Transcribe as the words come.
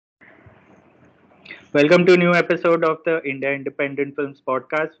Welcome to a new episode of the India Independent Films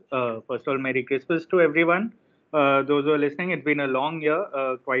podcast. First of all, Merry Christmas to everyone. Those who are listening, it's been a long year,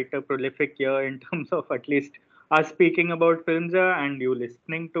 quite a prolific year in terms of at least us speaking about films and you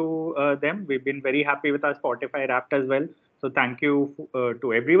listening to them. We've been very happy with our Spotify Wrapped as well. So thank you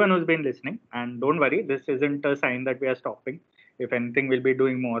to everyone who's been listening. And don't worry, this isn't a sign that we are stopping. If anything, we'll be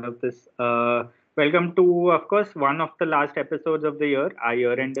doing more of this. Welcome to, of course, one of the last episodes of the year. Our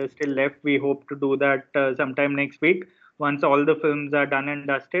year end is still left. We hope to do that sometime next week once all the films are done and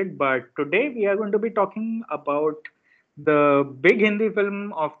dusted. But today we are going to be talking about the big Hindi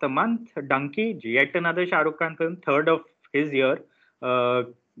film of the month, Dunki, yet another Shah Rukh Khan film, third of his year. Uh,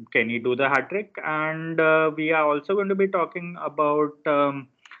 can he do the hat trick? And we are also going to be talking about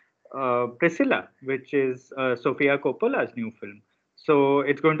Priscilla, which is Sofia Coppola's new film. So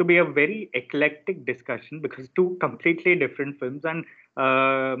it's going to be a very eclectic discussion because two completely different films and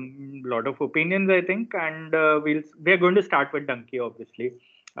a lot of opinions, I think. And we are going to start with Dunki, obviously.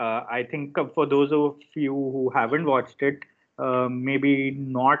 I think for those of you who haven't watched it, maybe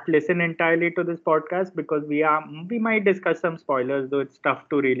not listen entirely to this podcast because we might discuss some spoilers, though it's tough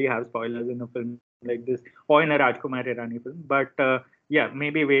to really have spoilers in a film like this or in a Rajkumar Hirani film. But yeah,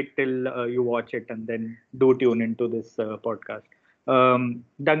 maybe wait till you watch it and then do tune into this podcast.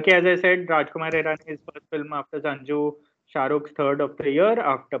 Dunki, as I said, Rajkumar Hirani is first film after Sanju, Shah Rukh's third of the year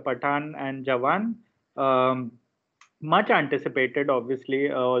after Pathan and Jawan. Um, Much anticipated,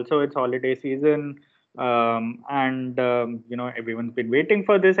 obviously. Also, it's holiday season, and everyone's been waiting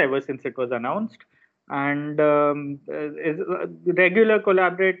for this ever since it was announced. And regular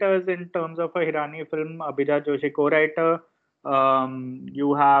collaborators in terms of a Hirani film, Abhijat Joshi co-writer.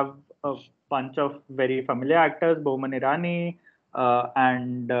 You have a bunch of very familiar actors, Boman Irani,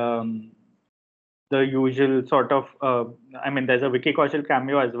 and the usual sort of. There's a Vicky Kaushal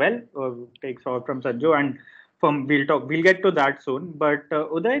cameo as well, takes off from Sanju, and we'll get to that soon. But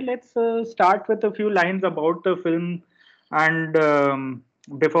Uday, let's start with a few lines about the film, and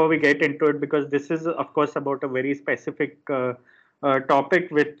before we get into it, because this is of course about a very specific topic,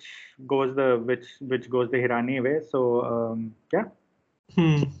 which goes the Hirani way. So yeah.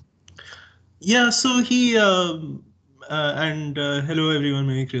 Hmm. Yeah, so he and hello everyone,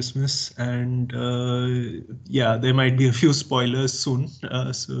 Merry Christmas, and yeah, there might be a few spoilers soon,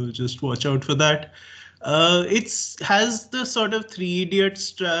 so just watch out for that. It's has the sort of Three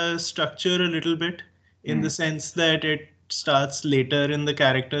Idiots structure a little bit in the sense that it starts later in the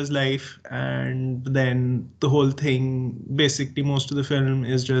character's life, and then the whole thing, basically most of the film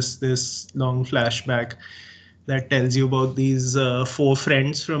is just this long flashback that tells you about these four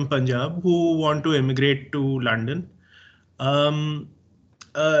friends from Punjab who want to immigrate to London. Um,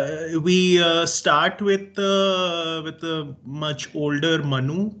 we start with the much older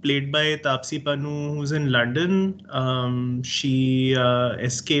Manu, played by Tapsi Pannu, who's in London. She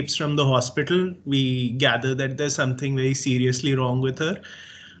escapes from the hospital. We gather that there's something very seriously wrong with her,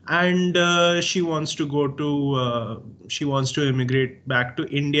 and she wants to immigrate back to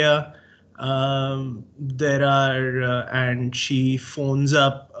India. There are and she phones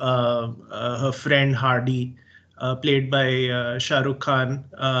up her friend Hardy, played by Shah Rukh Khan,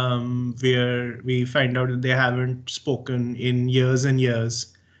 where we find out that they haven't spoken in years and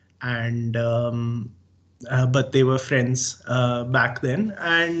years, and but they were friends back then,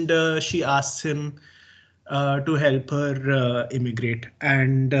 and she asks him to help her immigrate,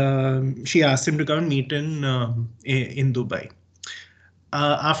 and she asked him to come and meet in Dubai.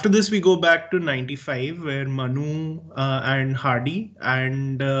 After this, we go back to 95, where Manu and Hardy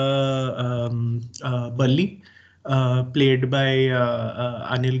and Balli, played by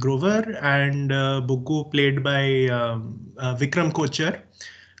Anil Grover, and Buggu, played by Vikram Kochar.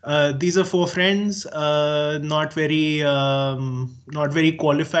 These are four friends, not very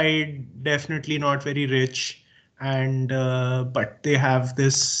qualified, definitely not very rich, and but they have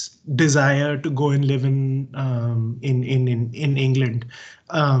this desire to go and live in England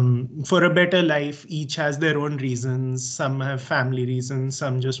for a better life. Each has their own reasons. Some have family reasons.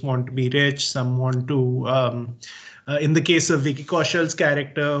 Some just want to be rich. Some want to. In the case of Vicky Kaushal's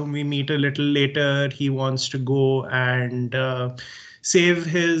character, whom we meet a little later, he wants to go and save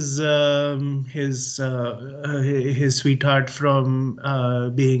his sweetheart from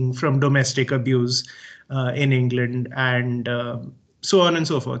being from domestic abuse in England, and so on and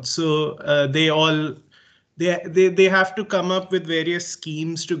so forth. So they have to come up with various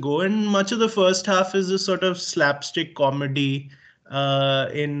schemes to go, and much of the first half is a sort of slapstick comedy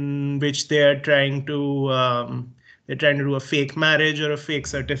in which they're trying to do a fake marriage or a fake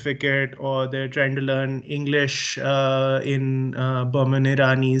certificate, or they're trying to learn English in Burman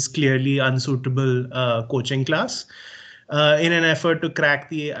Irani's clearly unsuitable coaching class, in an effort to crack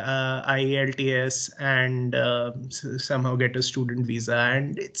the IELTS and somehow get a student visa.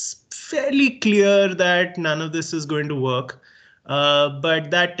 And it's fairly clear that none of this is going to work. But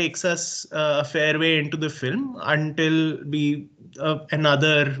that takes us a fair way into the film until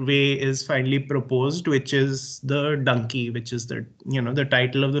another way is finally proposed, which is the Dunki, which is the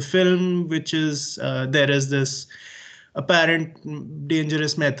title of the film, which is there is this apparent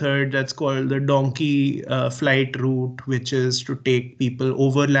dangerous method that's called the donkey flight route, which is to take people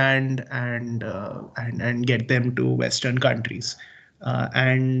overland and get them to Western countries,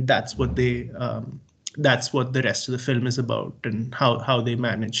 and that's what the rest of the film is about, and how they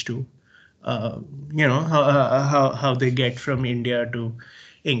manage to how they get from India to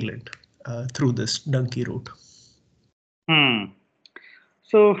England through this donkey route.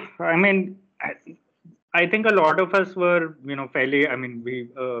 So, I mean, I think a lot of us were, fairly, I mean, we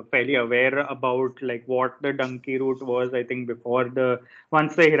fairly aware about like what the donkey route was. I think once the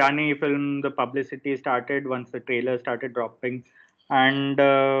Hirani film, the publicity started, once the trailer started dropping. And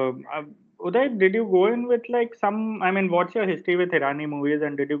Uday, did you go in with like I mean, what's your history with Hirani movies?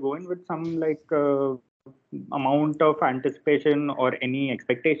 And did you go in with some like amount of anticipation or any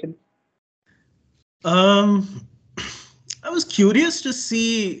expectation? I was curious to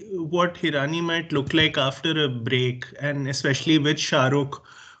see what Hirani might look like after a break, and especially with Shah Rukh,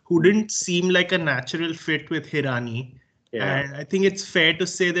 who didn't seem like a natural fit with Hirani. Yeah. And I think it's fair to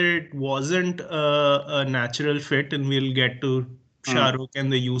say that it wasn't a natural fit, and we'll get to Shah Rukh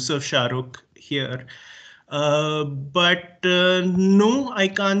and the use of Shah Rukh here. But no, I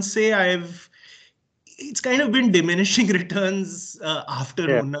can't say it's kind of been diminishing returns after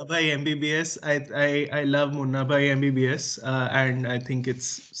Munna Bhai MBBS. I love Munna Bhai MBBS, and I think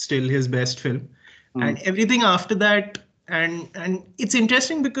it's still his best film. And everything after that, and it's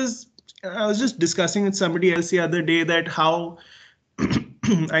interesting because I was just discussing with somebody else the other day that how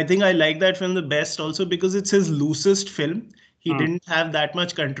I think I like that film the best also because it's his loosest film. He didn't have that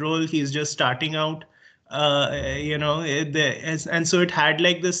much control. He's just starting out. And so it had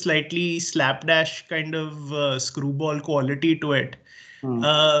like this slightly slapdash kind of screwball quality to it,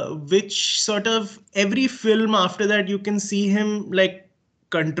 which sort of every film after that you can see him like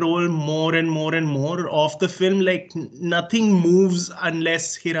control more and more and more of the film. Like nothing moves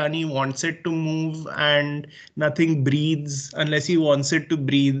unless Hirani wants it to move, and nothing breathes unless he wants it to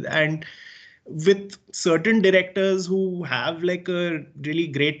breathe. And with certain directors who have like a really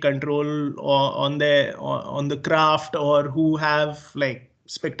great control on the craft, or who have like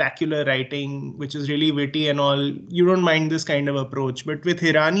spectacular writing which is really witty and all, you don't mind this kind of approach. But with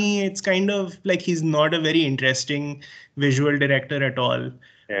Hirani, it's kind of like he's not a very interesting visual director at all.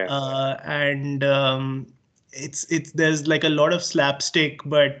 And it's there's like a lot of slapstick,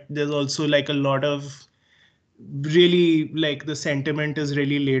 but there's also like a lot of really like the sentiment is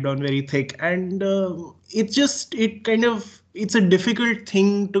really laid on very thick, and it's a difficult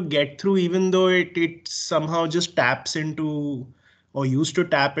thing to get through, even though it somehow just taps into, or used to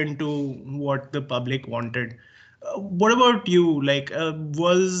tap into, what the public wanted. What about you? Like,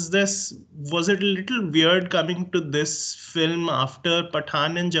 was it a little weird coming to this film after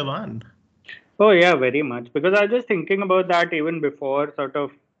Pathan and Jawan? Oh yeah, very much. Because I was just thinking about that even before sort of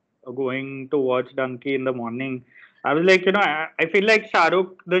going to watch Dunki in the morning. I was like, I feel like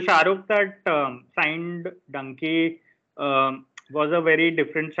the Shah Rukh that signed Dunki was a very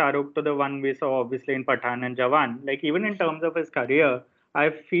different Shah Rukh to the one we saw obviously in Pathan and Jawan. Like even in terms of his career, I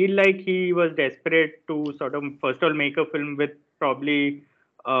feel like he was desperate to sort of first of all make a film with probably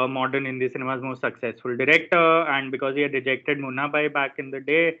modern Hindi cinema's most successful director, and because he had rejected Munna Bhai back in the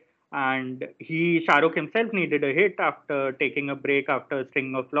day, and Shah Rukh himself needed a hit after taking a break after a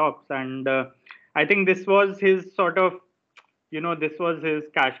string of flops, and I think this was his sort of, this was his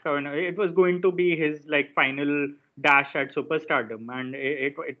cash cow, and it was going to be his like final dash at superstardom, and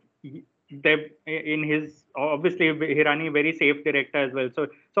in his obviously Hirani very safe director as well, so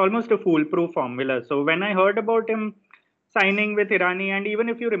it's almost a foolproof formula. So when I heard about him signing with Hirani, and even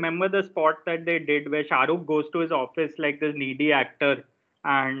if you remember the spot that they did where Shah Rukh goes to his office like this needy actor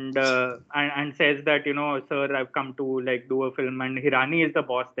and says that, sir, I've come to like do a film, and Hirani is the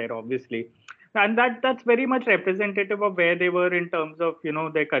boss there obviously, and that's very much representative of where they were in terms of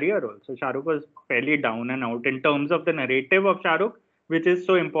their career also. Shah Rukh was fairly down and out in terms of the narrative of Shah Rukh, which is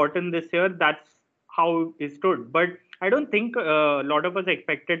so important this year. That's how it stood. But I don't think a lot of us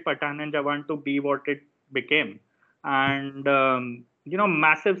expected Pathan and Jawan to be what it became, and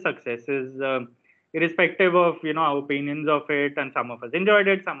massive successes. irrespective of our opinions of it, and some of us enjoyed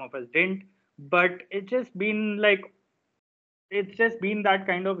it, some of us didn't. But it's just been that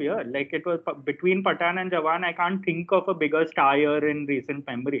kind of year. Like it was between Pathan and Jawan. I can't think of a bigger star year in recent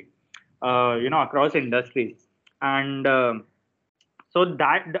memory. Across industries, and so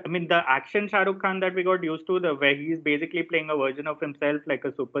that, I mean, the action Shah Rukh Khan that we got used to, the where he's basically playing a version of himself like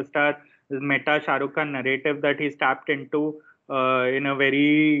a superstar, this meta Shah Rukh Khan narrative that he's tapped into in a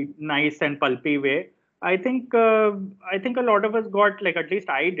very nice and pulpy way. I think a lot of us got, like, at least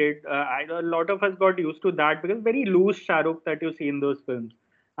I did. A lot of us got used to that because very loose Shah Rukh that you see in those films,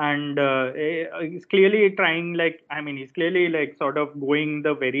 and he's clearly trying, like, I mean, he's clearly like sort of going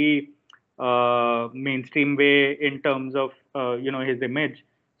the very mainstream way in terms of his image.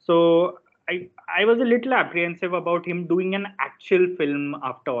 So I was a little apprehensive about him doing an actual film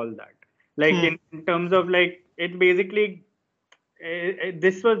after all that. Like in terms of, like, it basically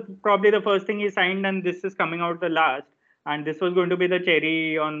this was probably the first thing he signed, and this is coming out the last, and this was going to be the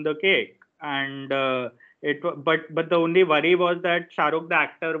cherry on the cake. And but the only worry was that Shah Rukh the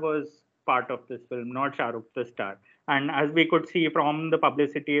actor was part of this film, not Shah Rukh the star. And as we could see from the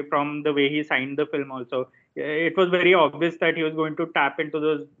publicity, from the way he signed the film also, it was very obvious that he was going to tap into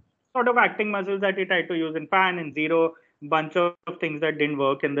those sort of acting muscles that he tried to use in Fan and Zero, bunch of things that didn't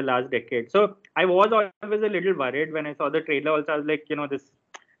work in the last decade. So I was always a little worried when I saw the trailer. Also, I was like,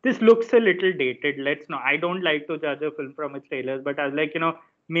 this looks a little dated. Let's know. I don't like to judge a film from its trailers, but I was like,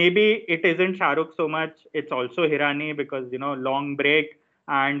 maybe it isn't Shah Rukh so much. It's also Hirani because long break,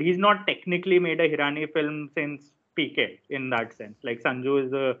 and he's not technically made a Hirani film since PK in that sense. Like Sanju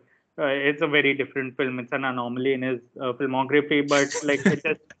is it's a very different film. It's an anomaly in his filmography, but like it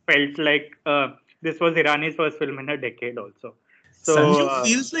just felt like this was Hirani's first film in a decade also. So Sanju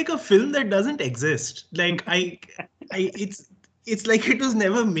feels like a film that doesn't exist. Like it's like it was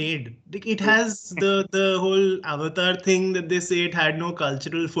never made. Like it has the whole Avatar thing that they say it had no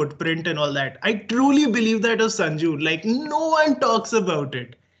cultural footprint and all that. I truly believe that of Sanju. Like no one talks about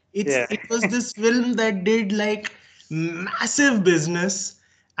it. It was this film that did like massive business,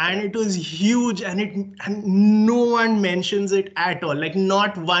 and it was huge, and no one mentions it at all. Like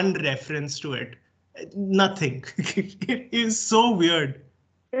not one reference to it. Nothing. It is so weird.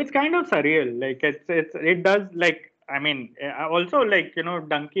 it's kind of surreal. Like it does, like, I mean, also, like,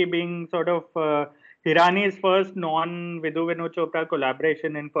 Dunki being sort of Hirani's first non-Vidhu Vinod Chopra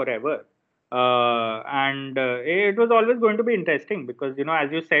collaboration in forever. And it was always going to be interesting because,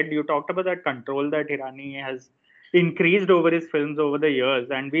 as you said, you talked about that control that Hirani has increased over his films over the years.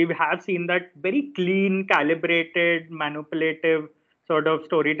 And we have seen that very clean, calibrated, manipulative sort of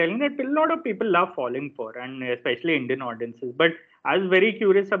storytelling that a lot of people love falling for, and especially Indian audiences. But I was very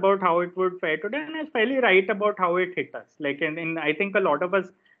curious about how it would fare today, and I was fairly right about how it hit us. Like, in I think a lot of us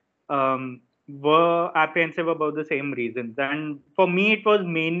were apprehensive about the same reasons. And for me, it was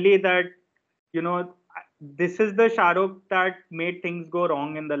mainly that, this is the Shah Rukh that made things go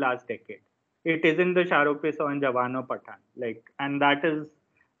wrong in the last decade. It isn't the Shah Rukh we saw in Jawan or Pathan. Like, and that is,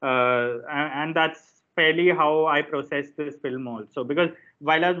 and that's fairly how I processed this film also. Because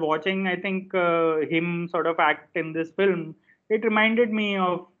while I was watching, I think him sort of act in this film, it reminded me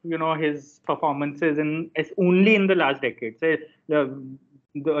of his performances in it's only in the last decade. So a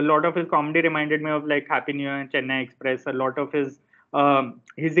lot of his comedy reminded me of like Happy New Year and Chennai Express. A lot of his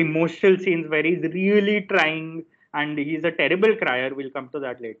emotional scenes where he's really trying, and he's a terrible crier. We'll come to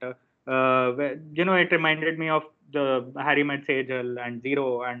that later. It reminded me of the Harry Met Sejal and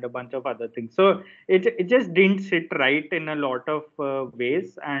Zero and a bunch of other things. So it just didn't sit right in a lot of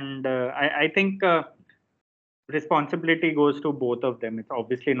ways, and I think responsibility goes to both of them. It's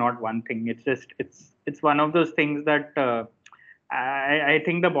obviously not one thing. It's one of those things that I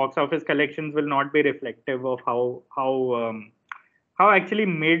think the box office collections will not be reflective of how actually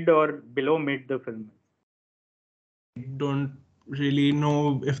mid or below mid the film is. I don't really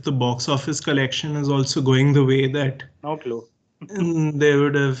know if the box office collection is also going the way that no clue they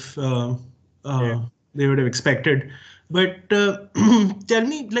would have they would have expected. But tell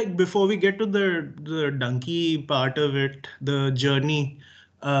me, like, before we get to the Dunki part of it, the journey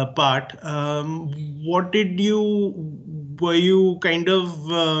part, what did you were you kind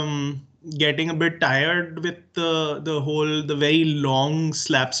of getting a bit tired with the very long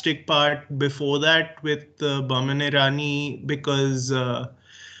slapstick part before that with Baman Irani because it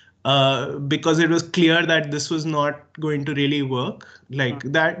was clear that this was not going to really work. Like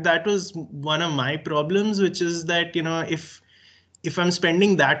that was one of my problems, which is that if I'm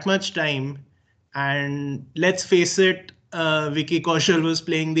spending that much time, and let's face it, Vicky Kaushal was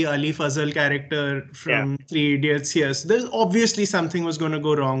playing the Ali Fazal character from Three Idiots. Yes, there's obviously something was going to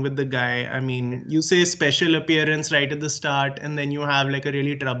go wrong with the guy. I mean, you say special appearance right at the start, and then you have like a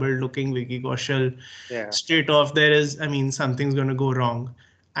really troubled-looking Vicky Kaushal. Straight off, there is, I mean, something's going to go wrong,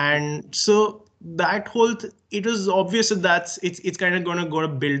 and so that whole it was obvious that it's kind of going to go to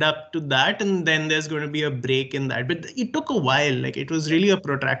build up to that, and then there's going to be a break in that. But it took a while. Like it was really a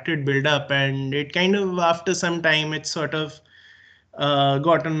protracted build up, and it kind of after some time it sort of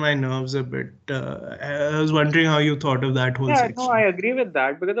got on my nerves a bit. I was wondering how you thought of that whole Yeah, no, I section. agree with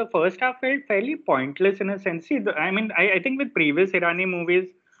that because the first half felt fairly pointless in a sense. See, I mean, I think with previous Irani movies,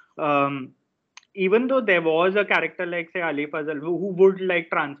 um, even though there was a character like say Ali Fazal who would like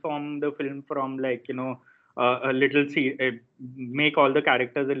transform the film from like a little make all the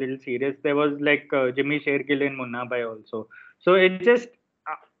characters a little serious. There was like Jimmy Shergill in Munna Bhai also. So it just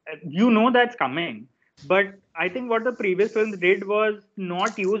that's coming. But I think what the previous films did was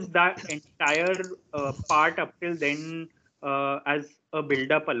not use that entire part up till then as a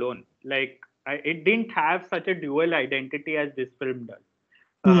build up alone. Like it didn't have such a dual identity as this film does.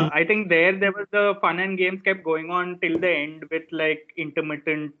 I think there was the fun and games kept going on till the end with like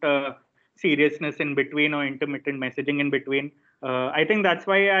intermittent seriousness in between or intermittent messaging in between. I think that's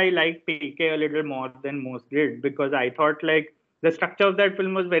why I like PK a little more than most did because I thought like the structure of that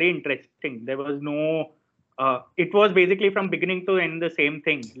film was very interesting. There was no, it was basically from beginning to end the same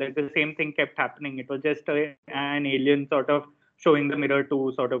thing. Like the same thing kept happening. It was just an alien sort of showing the mirror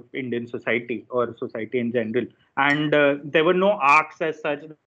to sort of Indian society or society in general. And there were no arcs as such.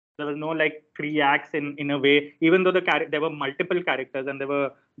 There was no like three acts in a way. Even though there were multiple characters and there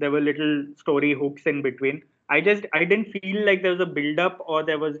were little story hooks in between. I didn't feel like there was a build up or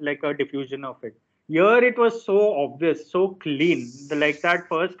there was like a diffusion of it. Here it was so obvious, so clean. Like that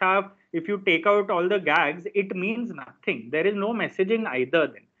first half, if you take out all the gags, it means nothing. There is no messaging either.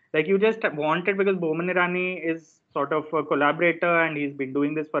 Then, like you just want it because Boman Irani is sort of a collaborator and he's been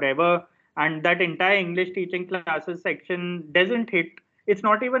doing this forever. And that entire English teaching classes section doesn't hit. It's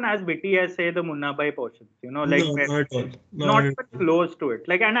not even as witty as say the Munna Bhai portions. Like No, where not at all. not Not at even all. close to it.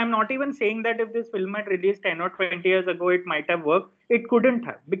 Like, and I'm not even saying that if this film had released 10 or 20 years ago, it might have worked. It couldn't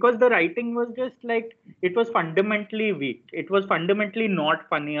have because the writing was just like, it was fundamentally weak. It was fundamentally not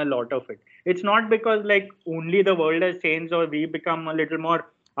funny, a lot of it. It's not because like only the world has changed or we become a little more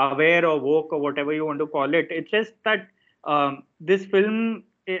aware or woke or whatever you want to call it. It's just that this film,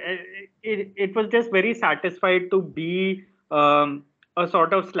 it was just very satisfied to be a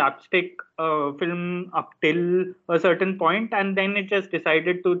sort of slapstick film up till a certain point, and then it just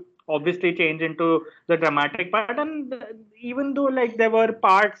decided to obviously change into the dramatic part. And even though like there were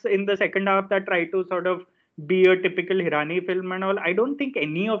parts in the second half that try to sort of be a typical Hirani film and all, I don't think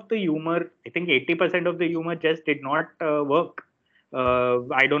any of the humor, I think 80% of the humor just did not work.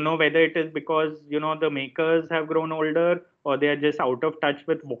 I don't know whether it is because the makers have grown older or they are just out of touch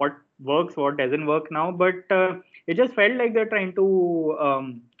with what works, what doesn't work now. But it just felt like they're trying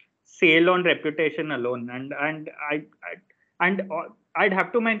to sail on reputation alone. And I'd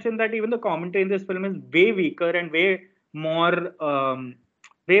have to mention that even the commentary in this film is way weaker and way more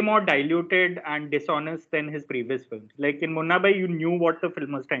diluted and dishonest than his previous films. Like in Munna Bhai, you knew what the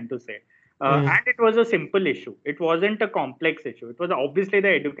film was trying to say. And it was a simple issue. It wasn't a complex issue. It was obviously the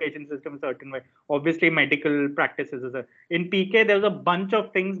education system a certain way, obviously medical practices. In PK, there's a bunch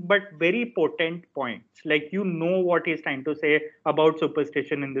of things, but very potent points. Like what he's trying to say about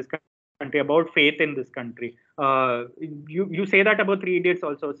superstition in this country, about faith in this country. You say that about Three Idiots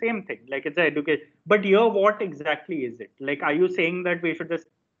also, same thing. Like it's an education. But here, what exactly is it? Like, are you saying that we should just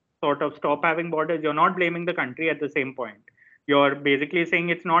sort of stop having borders? You're not blaming the country at the same point. You're basically saying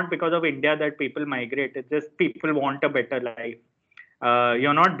it's not because of India that people migrate. It's just people want a better life.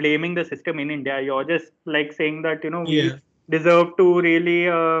 You're not blaming the system in India. You're just like saying that we Yeah. deserve to really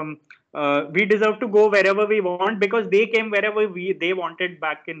we deserve to go wherever we want because they came wherever they wanted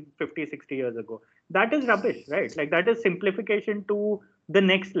back in 50, 60 years ago. That is rubbish, right? Like that is simplification to the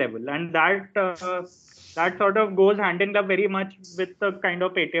next level, and that sort of goes hand in glove very much with the kind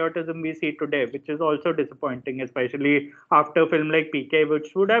of patriotism we see today, which is also disappointing, especially after a film like PK,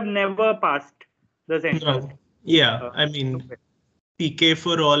 which would have never passed the censors. No. Yeah. Uh, I mean, PK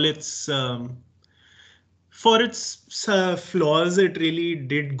for its flaws, it really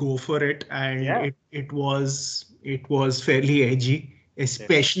did go for it, and yeah, it was fairly edgy,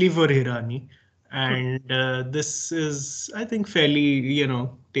 especially for Hirani. And this is, I think, fairly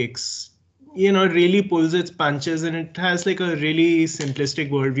takes really pulls its punches, and it has like a really simplistic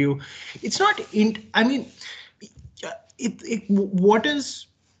worldview. It's not in. I mean, what is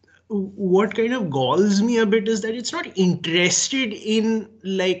what kind of galls me a bit is that it's not interested in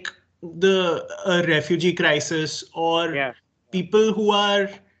like the refugee crisis or Yeah. people who are,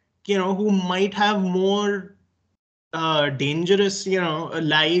 who might have more dangerous,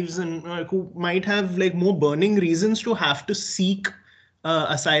 lives, and who might have like more burning reasons to have to seek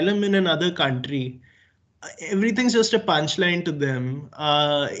asylum in another country. Everything's just a punchline to them.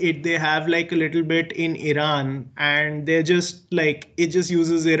 They have like a little bit in Iran, and they're just like, it just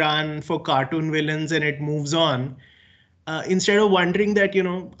uses Iran for cartoon villains and it moves on. Instead of wondering that,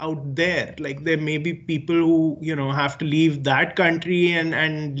 out there, like there may be people who, have to leave that country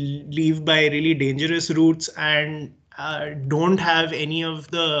and leave by really dangerous routes, and don't have any of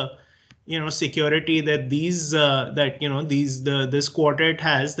the, security that this quartet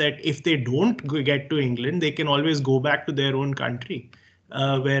has, that if they don't get to England, they can always go back to their own country.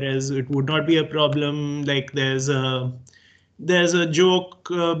 Whereas it would not be a problem. Like there's a joke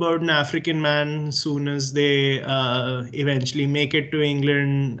about an African man soon as they eventually make it to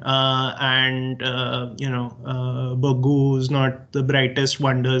England, and Bagu's not the brightest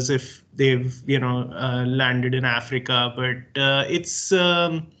wonders if they've landed in Africa, but it's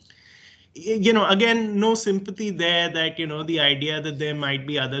again, no sympathy there, that the idea that there might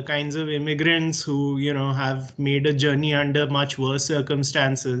be other kinds of immigrants who have made a journey under much worse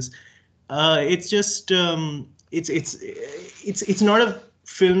circumstances. It's just it's not a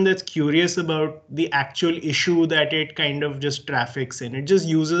film that's curious about the actual issue that it kind of just traffics in. It just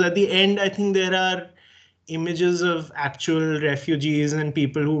uses, at the end, I think there are images of actual refugees and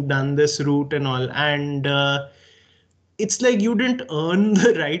people who've done this route and all, and it's like you didn't earn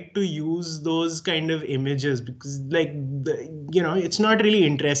the right to use those kind of images, because like it's not really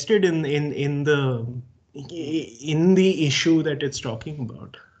interested in the issue that it's talking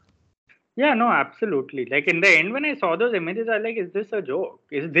about. Yeah, no, absolutely. Like in the end, when I saw those images, I was like, is this a joke?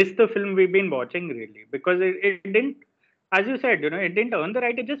 Is this the film we've been watching really? Because it didn't, as you said, it didn't earn the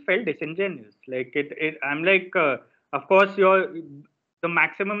right. It just felt disingenuous. Like I'm like, of course, the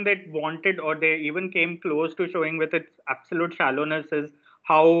maximum they wanted, or they even came close to showing with its absolute shallowness, is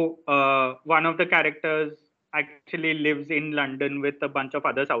how one of the characters actually lives in London with a bunch of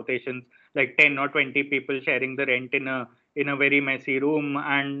other South Asians, like 10 or 20 people sharing the rent in a very messy room,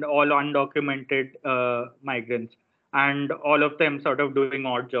 and all undocumented migrants, and all of them sort of doing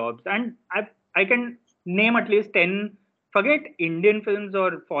odd jobs. And I can name at least 10, forget Indian films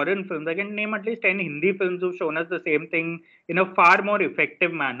or foreign films, I can name at least 10 Hindi films who've shown us the same thing in a far more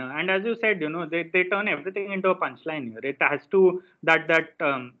effective manner. And as you said, they turn everything into a punchline here. It has to,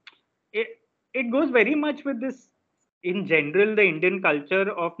 it, it goes very much with this, in general, the Indian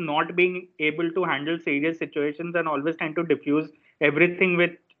culture of not being able to handle serious situations and always trying to diffuse everything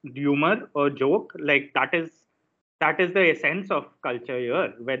with humor or joke. Like that is the essence of culture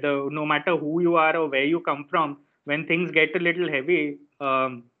here. Whether, no matter who you are or where you come from, when things get a little heavy,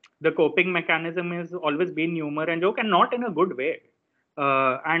 the coping mechanism has always been humor and joke, and not in a good way.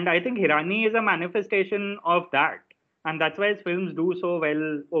 And I think Hirani is a manifestation of that, and that's why his films do so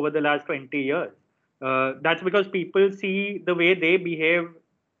well over the last 20 years. That's because people see the way they behave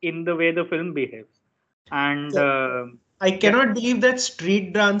in the way the film behaves. And I yeah. cannot believe that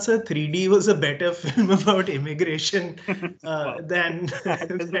Street Dancer 3D was a better film about immigration Wow. than That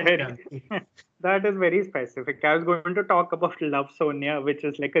is than very Dunki. that is very specific. I was going to talk about Love Sonia, which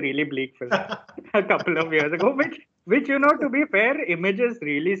is like a really bleak film a couple of years ago, which to be fair, images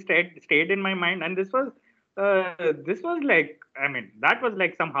really stayed in my mind. And this was like, I mean, that was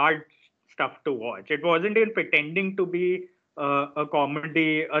like some hard stuff to watch. It wasn't even pretending to be a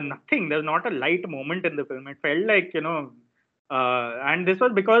comedy or nothing. There's not a light moment in the film. It felt like, and this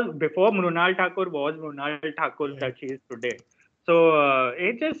was because before Mrunal Thakur was Mrunal Thakur that she is today. So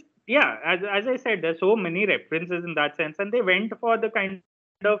it just, yeah, as I said, there's so many references in that sense, and they went for the kind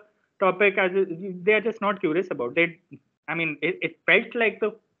of topic they are just not curious about. I mean, it felt like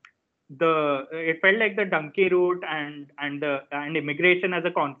the Dunki route and immigration as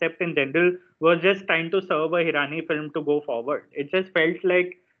a concept in general was just trying to serve a Hirani film to go forward. It just felt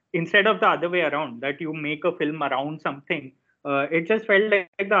like, instead of the other way around, that you make a film around something, it just felt like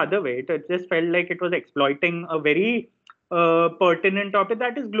the other way. It just felt like it was exploiting a very pertinent topic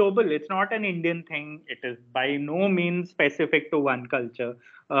that is global. It's not an Indian thing. It is by no means specific to one culture.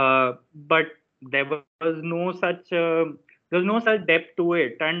 But there was no such depth to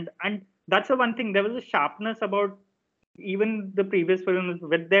it, and that's the one thing. There was a sharpness about even the previous films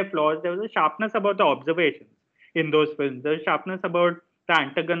with their flaws. There was a sharpness about the observations in those films. There was sharpness about the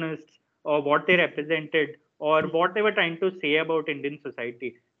antagonists, or what they represented, or what they were trying to say about Indian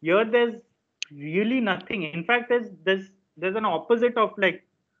society. Here, there's really nothing. In fact, there's an opposite of like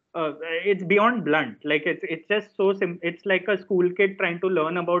it's beyond blunt. Like it's just so it's like a school kid trying to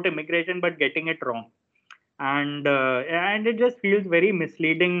learn about immigration but getting it wrong, and it just feels very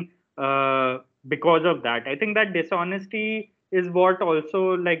misleading because of that. I think that dishonesty is what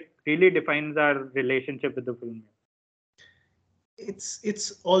also like really defines our relationship with the film.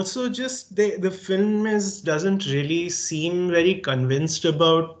 It's also just the film is doesn't really seem very convinced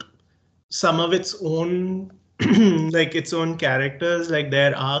about some of its own like its own characters, like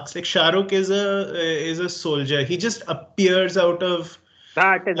their arcs. Like Shahrukh is a soldier. He just appears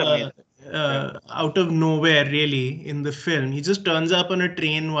That is uh, amazing. Yeah. out of nowhere really in the film. He just turns up on a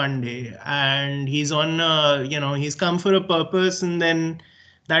train one day and he's on he's come for a purpose, and then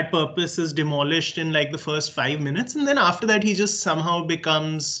that purpose is demolished in like the first 5 minutes, and then after that he just somehow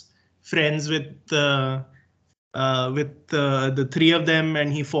becomes friends with the three of them,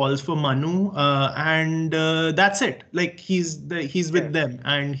 and he falls for Manu, and that's it. Like he's Yeah. with them,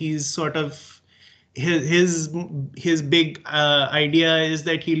 and he's sort of his big idea is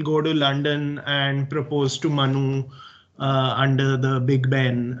that he'll go to London and propose to Manu under the Big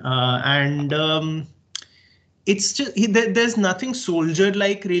Ben, and it's just there's nothing soldier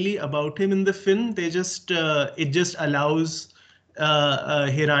like really about him in the film. They just it just allows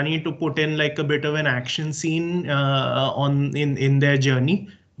Hirani to put in like a bit of an action scene on in their journey,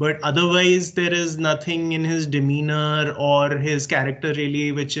 but otherwise there is nothing in his demeanor or his character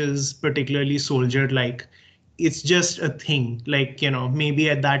really which is particularly soldier like. It's just a thing, like maybe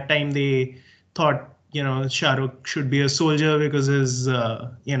at that time they thought Shahrukh should be a soldier because his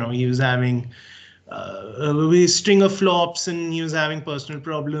he was having a string of flops and he was having personal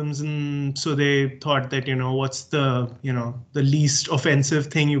problems, and so they thought that what's the least offensive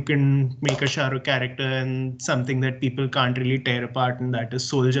thing you can make a Shahrukh character, and something that people can't really tear apart, and that is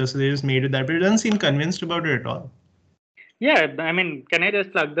soldier, so they just made it that, but it doesn't seem convinced about it at all. Yeah, I mean, can I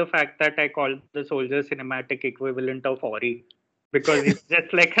just plug the fact that I call the soldier cinematic equivalent of Ori? Because he's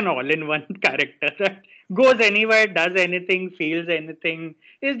just like an all-in-one character that goes anywhere, does anything, feels anything.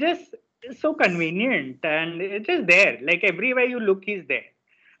 It's just so convenient, and it's just there. Like everywhere you look, he's there,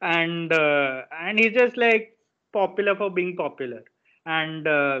 and he's just like popular for being popular. And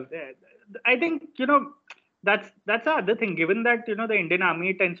I think that's the other thing. Given that the Indian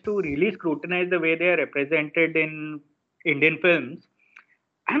Army tends to really scrutinize the way they are represented in Indian films,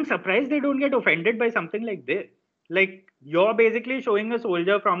 I'm surprised they don't get offended by something like this. Like you're basically showing a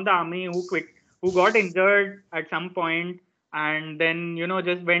soldier from the army who quit, who got injured at some point, and then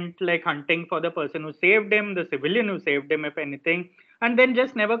just went like hunting for the person who saved him, the civilian who saved him, if anything, and then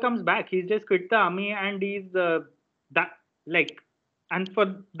just never comes back. He's just quit the army, and he's that like, and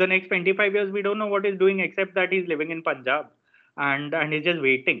for the next 25 years, we don't know what he's doing except that he's living in Punjab, and he's just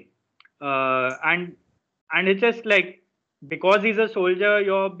waiting, and it's just like because he's a soldier,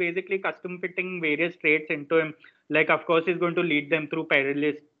 you're basically custom fitting various traits into him. Like, of course, he's going to lead them through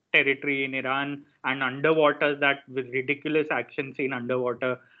perilous territory in Iran and underwater, that with ridiculous action scene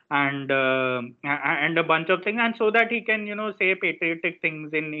underwater, and a bunch of things, and so that he can say patriotic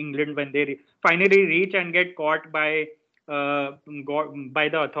things in England when they finally reach and get caught uh, by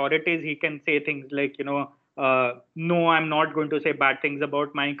the authorities. He can say things like no, I'm not going to say bad things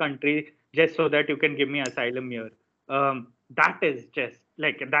about my country just so that you can give me asylum here. That is just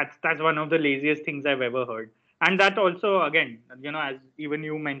like that's one of the laziest things I've ever heard. And that also, again, as even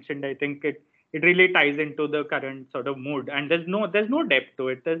you mentioned, I think it really ties into the current sort of mood. And there's no depth to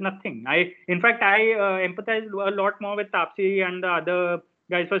it. There's nothing. In fact, I empathize a lot more with Tapsi and the other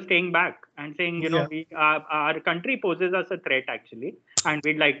guys for staying back and saying, Yeah. our country poses us a threat actually, and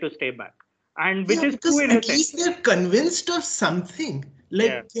we'd like to stay back. And which Yeah, is true because in a at sense. least they're convinced of something.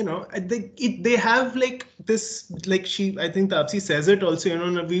 Yeah, Like, they have like this, like I think Tapsi says it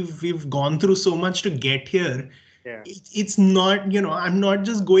also, we've gone through so much to get here. yeah. It's not, I'm not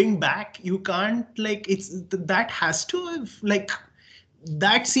just going back. You can't like, that has to have like,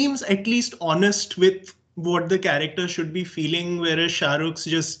 that seems at least honest with what the character should be feeling, whereas Shahrukh's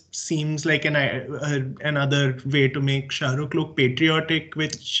just seems like another way to make Shahrukh look patriotic,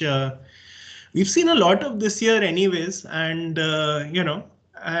 which we've seen a lot of this year anyways, and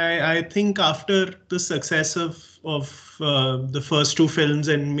I think after the success of the first two films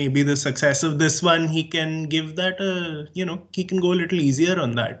and maybe the success of this one, he can give that he can go a little easier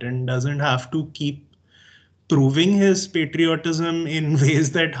on that and doesn't have to keep proving his patriotism in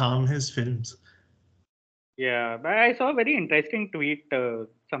ways that harm his films. Yeah, but I saw a very interesting tweet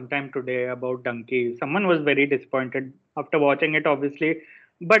sometime today about Dunki. Someone was very disappointed after watching it, obviously,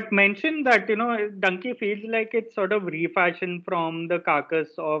 but mentioned that Dunki feels like it's sort of refashioned from the carcass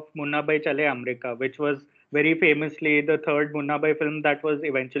of Munna Bhai Chale Amrika, which was very famously the third Munna Bhai film that was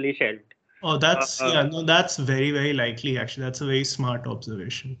eventually shelved. Oh, Uh, that's very, very likely, actually. That's a very smart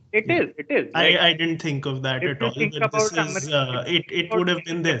observation. Yeah. it is. Like, I didn't think of that if at you all, think but this about is, if you think it about would have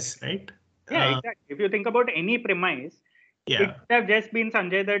any been this, right? Yeah, exactly. If you think about any premise, it Yeah. could have just been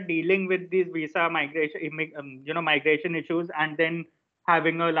Sanjay Dutt dealing with these visa migration, migration issues, and then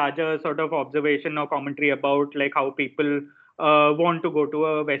having a larger sort of observation or commentary about like how people want to go to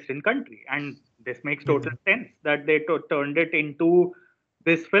a Western country, and this makes Yeah. total sense that they turned it into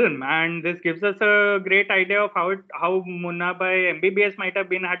this film, and this gives us a great idea of how Munna by MBBS might have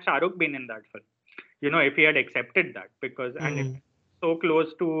been had Shah Rukh been in that film, if he had accepted that, because and it's Mm. so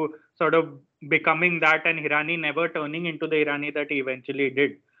close to sort of becoming that, and Hirani never turning into the Hirani that he eventually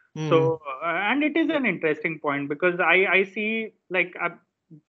did. Mm. So and it is an interesting point, because I see like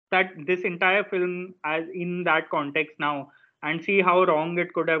that this entire film as in that context now, and see how wrong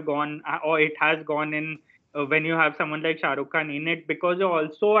it could have gone, or it has gone in, when you have someone like Shah Rukh Khan in it, because you're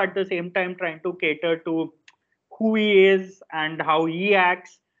also at the same time trying to cater to who he is and how he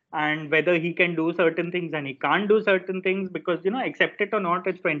acts, and whether he can do certain things and he can't do certain things, because accept it or not,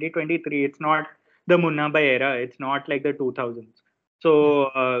 it's 2023, it's not the Munna Bhai era, it's not like the 2000s.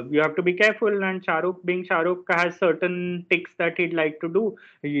 So you have to be careful, and Shahrukh, being Shahrukh, has certain ticks that he'd like to do.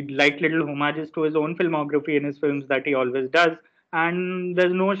 He'd like little homages to his own filmography in his films that he always does, and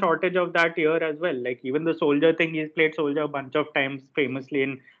there's no shortage of that here as well. Like even the soldier thing, he's played soldier a bunch of times famously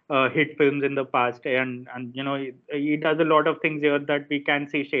in hit films in the past, and he does a lot of things here that we can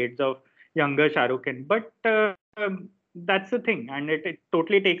see shades of younger Shah Rukh in. But that's the thing, and it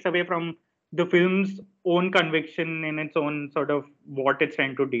totally takes away from the film's own conviction in its own sort of what it's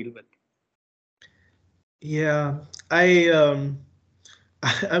trying to deal with. Yeah, I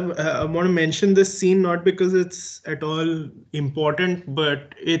I want to mention this scene not because it's at all important,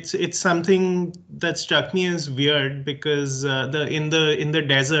 but it's something that struck me as weird because the in the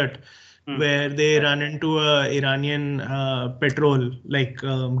desert Hmm. where they run into a Iranian patrol like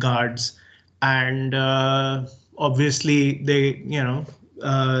guards, and obviously they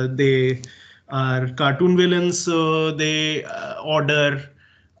are cartoon villains, so they order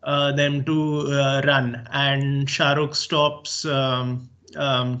them to run, and Shahrukh stops.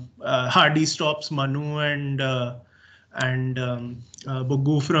 Hardy stops Manu and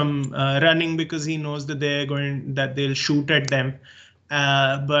Bogu from running because he knows that they'll shoot at them.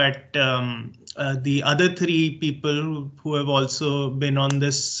 But the other three people who have also been on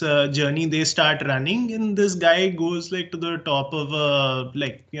this journey, they start running, and this guy goes like to the top of a,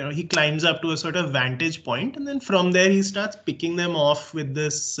 like, he climbs up to a sort of vantage point, and then from there he starts picking them off with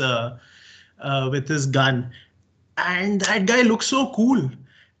his gun, and that guy looks so cool.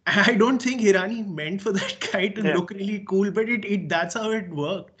 I don't think Hirani meant for that guy to Yeah. look really cool, but it that's how it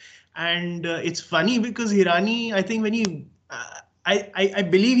worked. And it's funny because Hirani, I think when he, I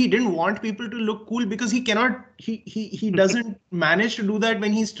believe he didn't want people to look cool because he cannot, he doesn't manage to do that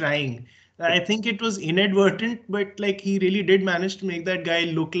when he's trying. I think it was inadvertent, but like he really did manage to make that guy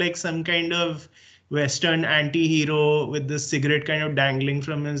look like some kind of Western anti-hero with this cigarette kind of dangling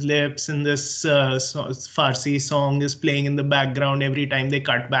from his lips, and this Farsi song is playing in the background every time they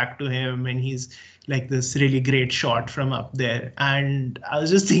cut back to him, and he's like this really great shot from up there. And I was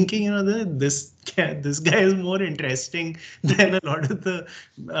just thinking, this guy is more interesting than a lot of the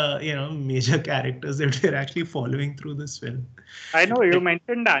major characters that we're actually following through this film. I know you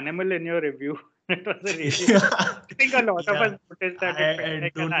mentioned animal in your review. It was a really, Yeah, I think a lot of yeah. us noticed that it felt I like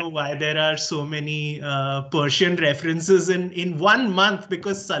an don't know animal. why there are so many Persian references in 1 month,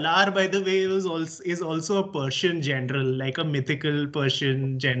 because Salar, by the way, is also a Persian general, like a mythical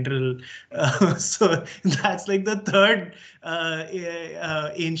Persian general. So that's like the third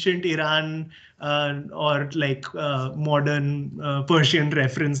ancient Iran or like modern Persian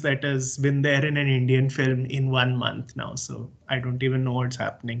reference that has been there in an Indian film in 1 month now. So I don't even know what's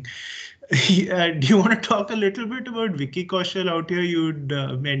happening. Do you want to talk a little bit about Vicky Kaushal out here? You'd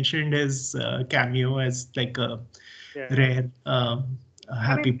mentioned his cameo as like a Yeah. rare I mean,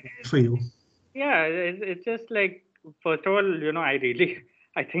 happy point for you. yeah, it's just like, first of all,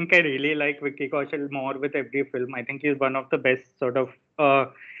 I think I really like Vicky Kaushal more with every film. I think he's one of the best sort of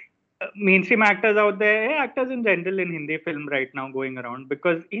mainstream actors out there, actors in general in Hindi film right now going around,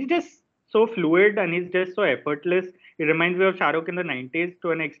 because he's just so fluid and he's just so effortless. He reminds me of Shah Rukh in the 90s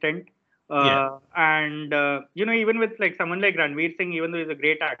to an extent. Yeah. And even with like someone like Ranveer Singh, even though he's a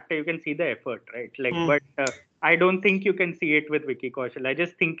great actor, you can see the effort, right? Like, Hmm. but I don't think you can see it with Vicky Kaushal. I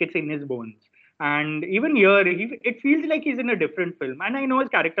just think it's in his bones. And even here, it feels like he's in a different film. And I know his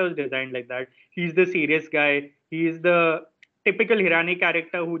character was designed like that. He's the serious guy. He's the typical Hirani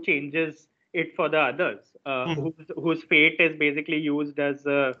character who changes it for the others, whose fate is basically used as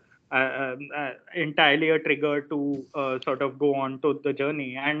entirely a trigger to sort of go on to the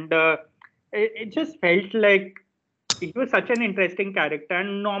journey. And it just felt like he was such an interesting character.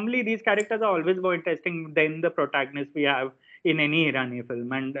 And normally these characters are always more interesting than the protagonist we have in any Hirani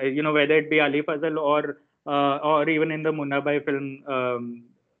film. And whether it be Ali Fazal or even in the Munnabai film,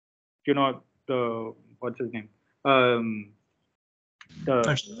 the what's his name?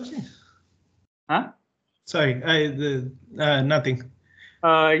 The huh? Sorry, nothing.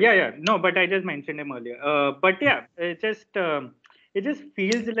 Yeah. No, but I just mentioned him earlier. But yeah, it just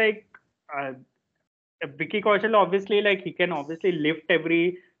feels like Vicky Kaushal, obviously, like he can obviously lift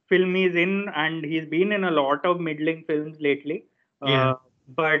every film he's in, and he's been in a lot of middling films lately. Yeah.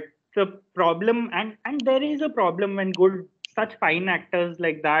 But the problem, and there is a problem when such fine actors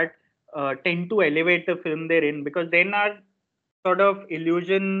like that tend to elevate the film they're in, because then our sort of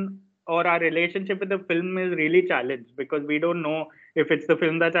illusion or our relationship with the film is really challenged, because we don't know if it's the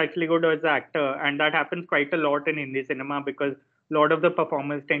film that's actually good or it's the actor. And that happens quite a lot in Hindi cinema, because a lot of the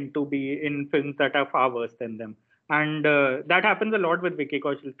performers tend to be in films that are far worse than them. And that happens a lot with Vicky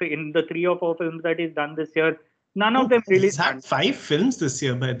Kaushal. In the 3 or 4 films that he's done this year, none of them really He's had 5 films this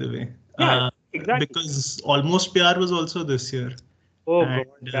year, by the way. Yeah, exactly. Because Almost Pyar was also this year. Oh and,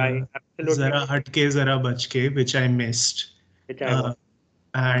 God, I absolutely. Zara Hatke, Zara Bachke, which I missed. Which I watched.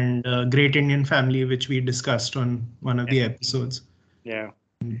 And Great Indian Family, which we discussed on one of the episodes. Yeah.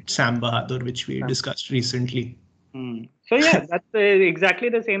 Sam Bahadur, which we discussed recently. So yeah, that's exactly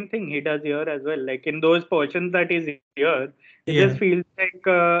the same thing he does here as well. Like in those portions that he's here, it just feels like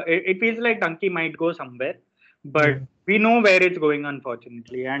it feels like Dunki might go somewhere, but we know where it's going,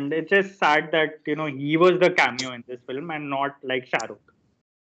 unfortunately. And it's just sad that he was the cameo in this film and not like Shah Rukh.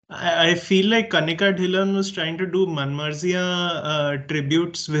 I feel like Kanika Dhillon was trying to do Manmarzia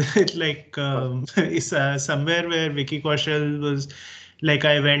tributes with like somewhere where Vicky Kaushal was like,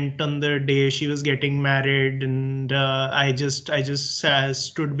 I went on the day she was getting married, and I just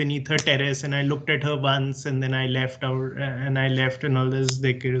stood beneath her terrace and I looked at her once, and then I left out and all this.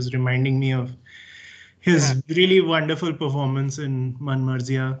 Like, it was reminding me of his really wonderful performance in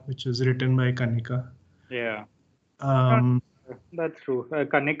Manmarzia, which was written by Kanika. Yeah. That's true.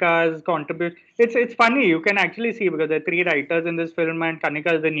 Kanika's contribution. It's funny. You can actually see, because there are 3 writers in this film, and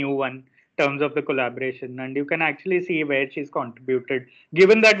Kanika is the new one in terms of the collaboration, and you can actually see where she's contributed,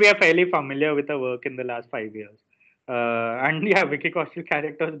 given that we are fairly familiar with her work in the last 5 years. And yeah, Vicky Kaushal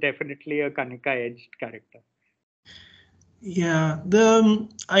character is definitely a Kanika edged character. Yeah,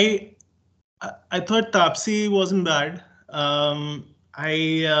 I thought Taapsee wasn't bad.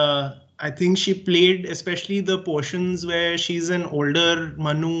 I think she played especially the portions where she's an older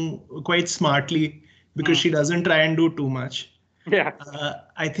Manu quite smartly, because she doesn't try and do too much. Yeah.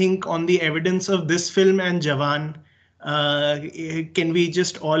 I think on the evidence of this film and Jawan, can we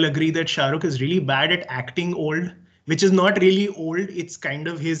just all agree that Shah Rukh is really bad at acting old, which is not really old, it's kind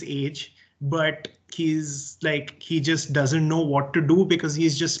of his age, but he's like, he just doesn't know what to do, because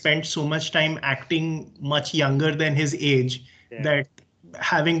he's just spent so much time acting much younger than his age, that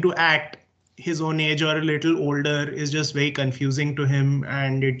having to act his own age or a little older is just very confusing to him,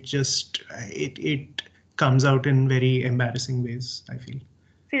 and it just it comes out in very embarrassing ways, I feel.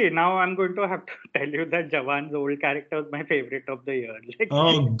 See, now I'm going to have to tell you that Jawan's old character was my favorite of the year. Like,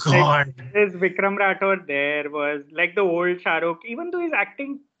 oh God. Like, this Vikram Rathore there was like the old Shah Rukh, even though he's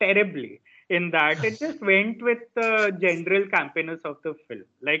acting terribly in that, it just went with the general campiness of the film.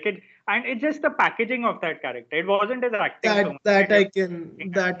 Like and it's just the packaging of that character. It wasn't his acting. That I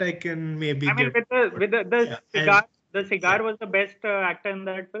can maybe. I mean, with the cigar, the cigar was the best actor in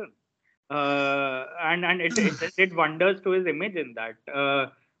that film. And it did wonders to his image in that.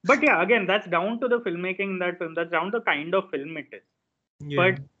 But yeah, again, that's down to the filmmaking in that film. That's down to the kind of film it is.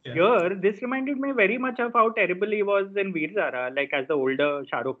 But here, this reminded me very much of how terrible he was in Veer Zara, like as the older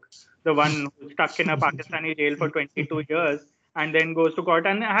Shah Rukh, the one who's stuck in a Pakistani jail for 22 years and then goes to court,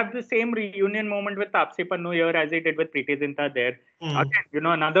 and have the same reunion moment with Taapsee Pannu here as he did with Preeti Zinta there. Again,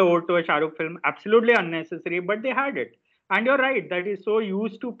 another ode to a Shah Rukh film, absolutely unnecessary, but they had it. And you're right that he's so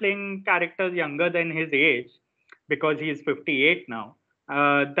used to playing characters younger than his age, because he's 58 now.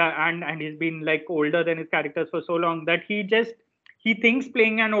 And he's been like older than his characters for so long that he thinks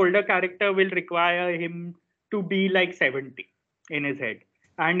playing an older character will require him to be like 70 in his head.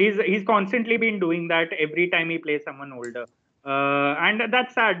 And he's constantly been doing that every time he plays someone older. And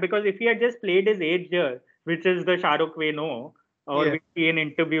that's sad, because if he had just played his age here, which is the Shah Rukh we know, or we see in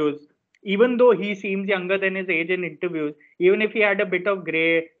interviews, even though he seems younger than his age in interviews, even if he had a bit of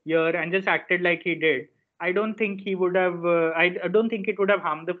gray here and just acted like he did, I don't think he would have. I don't think it would have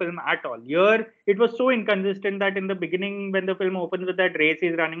harmed the film at all. Here, it was so inconsistent that in the beginning, when the film opens with that race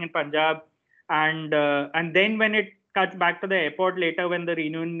he's running in Punjab, and then when it cuts back to the airport later, when the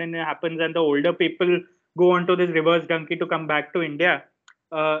reunion happens and the older people go onto this reverse donkey to come back to India,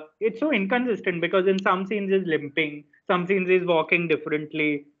 it's so inconsistent because in some scenes he's limping, some scenes he's walking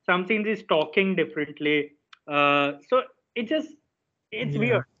differently, some scenes he's talking differently. So it just it's Yeah.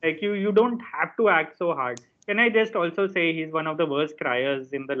 weird. Like you don't have to act so hard. Can I just also say he's one of the worst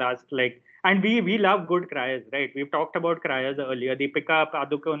criers in the last like, and we love good criers, right? We've talked about criers earlier. Deepika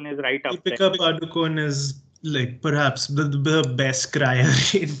Padukone is right up there. Deepika Padukone is like perhaps the best crier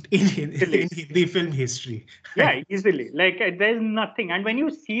in Easily. Hindi film history. Yeah, easily. Like there's nothing. And when you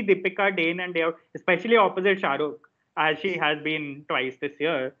see Deepika day in and day out, especially opposite Shahrukh, as she has been twice this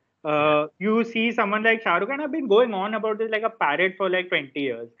year, Yeah. you see someone like Shahrukh, and I've been going on about this like a parrot for like 20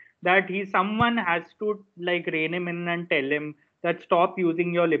 years. That someone has to like rein him in and tell him that stop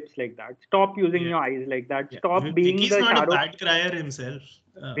using your lips like that, stop using Yeah. your eyes like that, Yeah. stop being Vicky's the not a Shahrukh. bad crier himself.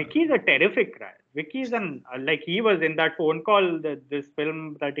 Vicky's a terrific crier. Vicky's an like he was in that phone call that this film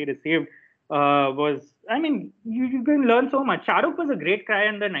that he received was. I mean, you can learn so much. Shahrukh was a great crier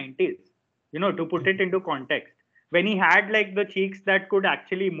in the 90s. You know, to put it into context, when he had like the cheeks that could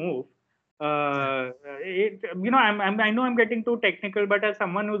actually move. Yeah. I know I'm getting too technical, but as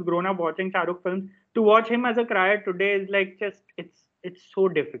someone who's grown up watching Shahrukh films, to watch him as a crier today is like just it's so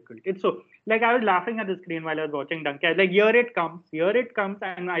difficult. It's so like I was laughing at the screen while I was watching Dunki. I was like, here it comes,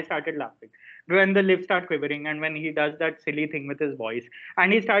 and I started laughing when the lips start quivering and when he does that silly thing with his voice.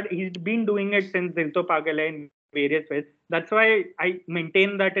 And he's been doing it since Dil To Pagal Hai in various ways. That's why I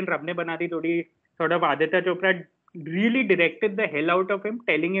maintain that in Rab Ne Bana Di Jodi, sort of Aditya Chopra really directed the hell out of him,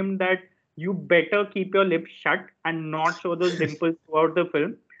 telling him that you better keep your lips shut and not show those dimples throughout the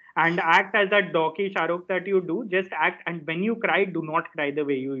film and act as that docky Shahrukh that you do. Just act, and when you cry, do not cry the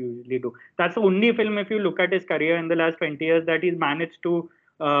way you usually do. That's the only film, if you look at his career in the last 20 years, that he's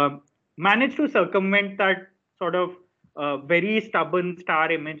uh, managed to circumvent that sort of very stubborn star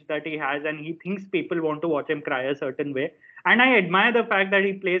image that he has, and he thinks people want to watch him cry a certain way. And I admire the fact that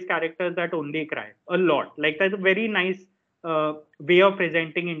he plays characters that only cry a lot. Like that's a very nice way of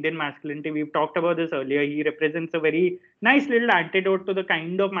presenting Indian masculinity. We've talked about this earlier. He represents a very nice little antidote to the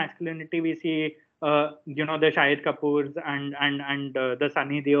kind of masculinity we see, the Shahid Kapoors and the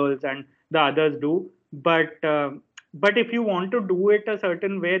Sunny Deols and the others do. But if you want to do it a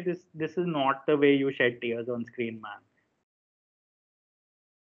certain way, this is not the way you shed tears on screen, man.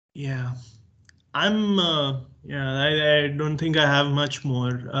 Yeah. I don't think I have much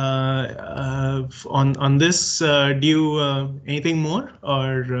more on this. Do you anything more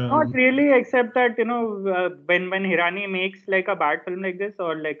or? Not really, except that when Hirani makes like a bad film like this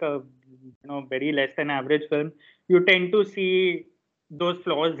or like a very less than average film, you tend to see those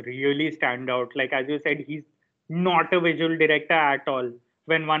flaws really stand out. Like as you said, he's not a visual director at all.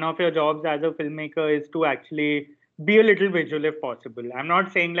 When one of your jobs as a filmmaker is to actually be a little visual if possible. I'm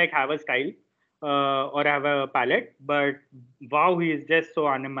not saying like have a style or have a palette, but wow, he is just so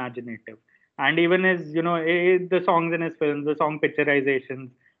unimaginative. And even his, the songs in his films, the song picturizations,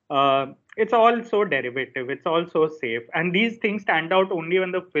 it's all so derivative. It's all so safe. And these things stand out only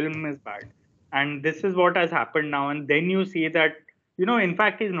when the film is bad. And this is what has happened now. And then you see that, in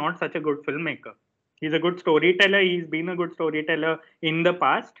fact, he's not such a good filmmaker. He's a good storyteller. He's been a good storyteller in the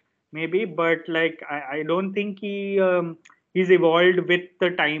past, maybe, but like I don't think he's evolved with the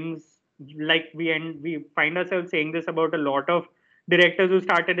times. Like we find ourselves saying this about a lot of directors who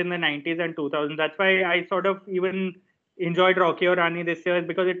started in the 90s and 2000s. That's why I sort of even enjoyed Rocky or Rani this year,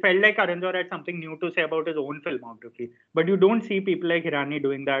 because it felt like Karan Johar had something new to say about his own filmography. But you don't see people like Hirani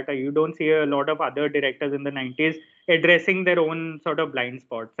doing that, or you don't see a lot of other directors in the 90s addressing their own sort of blind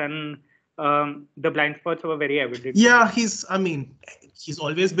spots. And the blind spots were very evident. Yeah, he's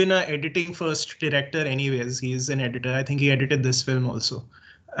always been an editing first director anyways. He's an editor. I think he edited this film also.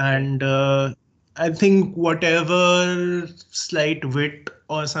 And I think whatever slight wit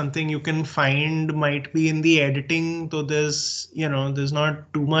or something you can find might be in the editing. So there's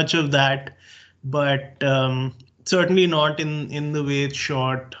not too much of that, but certainly not in the way it's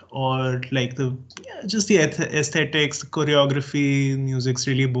shot or like just the aesthetics, the choreography, music's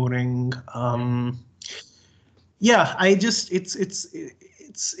really boring. Yeah,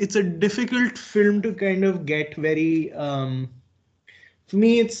 it's a difficult film to kind of get very. For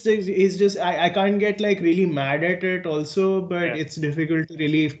me, it's just I can't get like really mad at it also, but Yeah. it's difficult to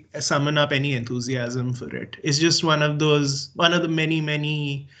really summon up any enthusiasm for it. It's just one of the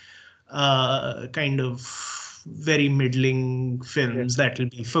many kind of very middling films that will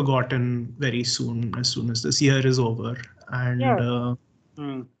be forgotten very soon, as soon as this year is over. And Yeah.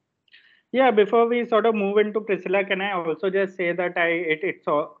 Yeah, before we sort of move into Priscilla, can I also just say that it's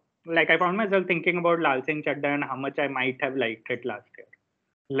so like I found myself thinking about Lal Singh Chadda and how much I might have liked it last year.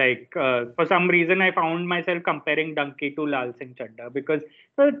 Like for some reason, I found myself comparing Dunki to Lal Singh Chadda because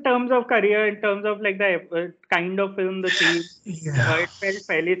in terms of career, in terms of like the kind of film, the theme, yeah, it felt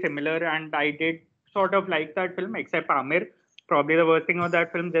fairly similar, and I did sort of like that film, except Amir. Probably the worst thing of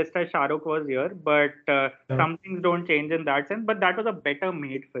that film, just as Shah Rukh was here, but some things don't change in that sense. But that was a better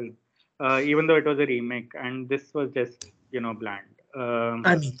made film, even though it was a remake, and this was just bland.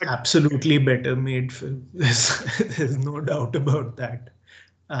 I mean, But absolutely better made film. There's no doubt about that.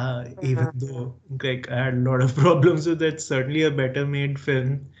 Even though like I had a lot of problems with it, certainly a better made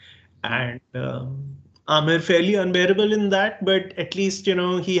film. And Amir fairly unbearable in that, but at least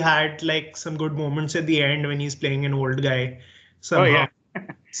he had like some good moments at the end when he's playing an old guy. oh Somehow, yeah,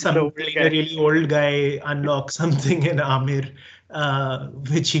 the some old playing a guy. really old guy unlocks something in Amir,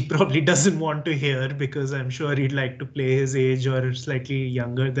 which he probably doesn't want to hear because I'm sure he'd like to play his age or slightly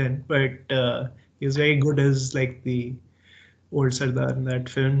younger than. But he was very good as like the old Sardar in that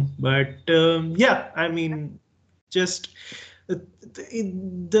film. But yeah, I mean, just the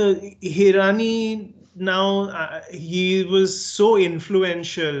Hirani now he was so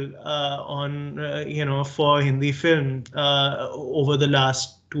influential on for Hindi film over the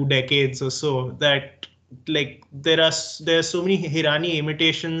last 2 decades or so that like there are so many Hirani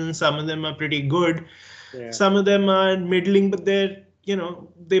imitations and some of them are pretty good, Yeah. some of them are middling, but they're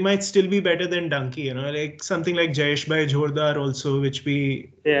they might still be better than Dunki, like something like Jayesh Bhai Jhordar also, which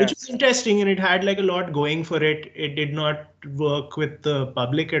Yeah. was interesting and it had like a lot going for it. It did not work with the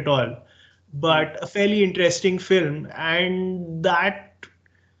public at all, but a fairly interesting film. And that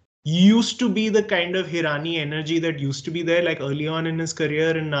used to be the kind of Hirani energy that used to be there like early on in his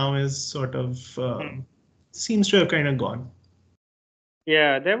career and now is sort of seems to have kind of gone.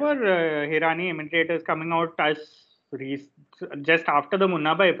 Yeah, there were Hirani imitators coming out just after the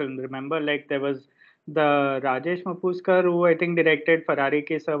Munnabai film. Remember, like there was the Rajesh Mapuskar who I think directed Ferrari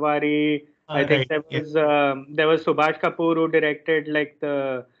Ki Savari. I think Right. Yeah. there was Subhash Kapoor who directed like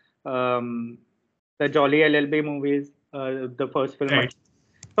um, the Jolly LLB movies, the first film. Right.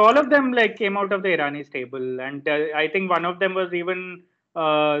 So all of them like came out of the Irani stable, and I think one of them was even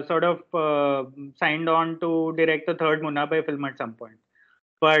sort of signed on to direct the third Munnabai film at some point.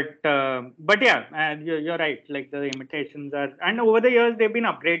 But yeah, and you're right. Like the imitations are, and over the years they've been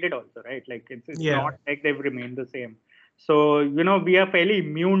upgraded also, right? Like it's Yeah. not like they've remained the same. So we are fairly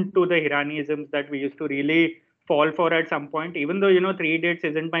immune to the Iranisms that we used to really fall for at some point. Even though Three Idiots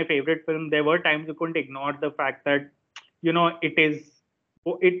isn't my favorite film, there were times you couldn't ignore the fact that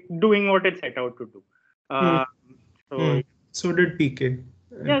it doing what it set out to do. Hmm. So So did PK,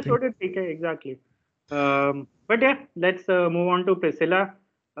 I yeah, so think. did PK, exactly. But yeah, let's move on to Priscilla.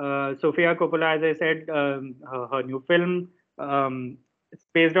 Sofia Coppola, as I said, her new film. It's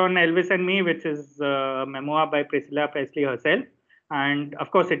based on Elvis and Me, which is a memoir by Priscilla Presley herself. And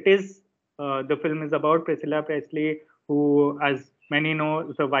of course, the film is about Priscilla Presley, who, as many know,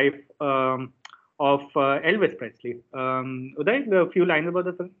 is the wife of Elvis Presley. Uday, a few lines about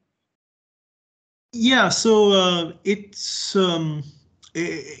the film? Yeah, so it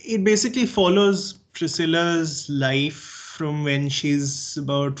basically follows Priscilla's life from when she's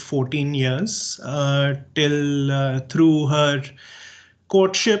about 14 years till through her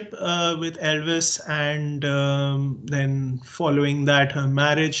courtship with Elvis, and then following that her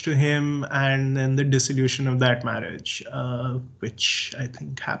marriage to him, and then the dissolution of that marriage, which I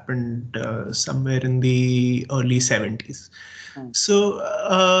think happened somewhere in the early 70s. So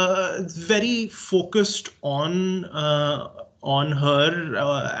very focused on her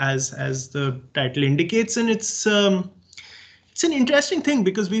as the title indicates, and it's an interesting thing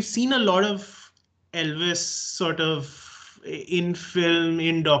because we've seen a lot of Elvis sort of in film,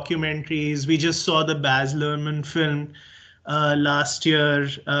 in documentaries. We just saw the Baz Luhrmann film last year,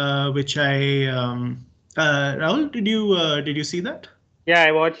 which Rahul, did you see that? Yeah,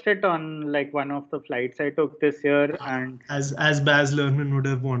 I watched it on like one of the flights I took this year, and As Baz Luhrmann would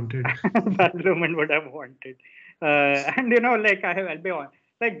have wanted. Baz Luhrmann would have wanted. And like I'll be on.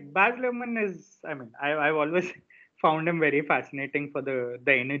 Like Baz Luhrmann is, I mean, I've always found him very fascinating for the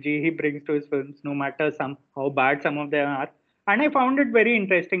energy he brings to his films, no matter how bad some of them are. And I found it very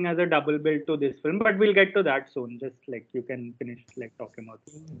interesting as a double bill to this film, but we'll get to that soon. Just like you can finish like talking about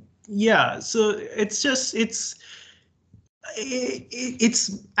it. Yeah, so it's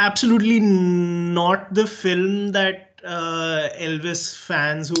absolutely not the film that Elvis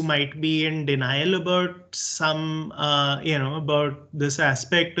fans who might be in denial about some, about this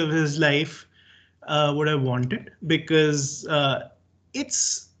aspect of his life would have wanted, because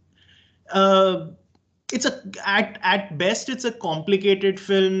it's uh, it's a at best it's a complicated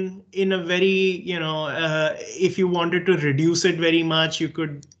film in a very, if you wanted to reduce it very much, you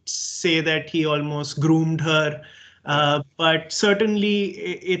could say that he almost groomed her. But certainly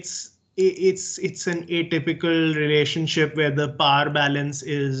it's an atypical relationship where the power balance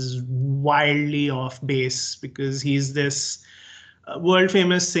is wildly off base, because he's this world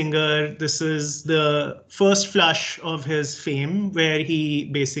famous singer. This is the first flush of his fame, where he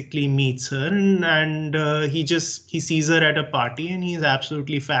basically meets her, and he sees her at a party, and he's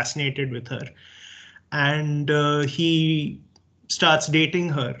absolutely fascinated with her, and he starts dating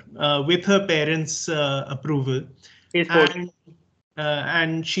her with her parents' approval. He's 14.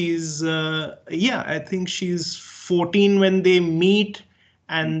 And she's I think she's 14 when they meet,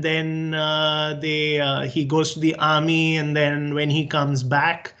 and then he goes to the army, and then when he comes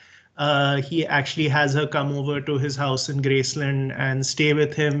back, he actually has her come over to his house in Graceland and stay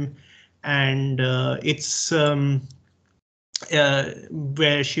with him. And it's where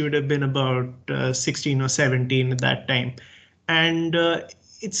she would have been about 16 or 17 at that time. And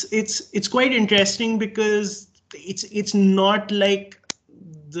it's quite interesting, because it's not like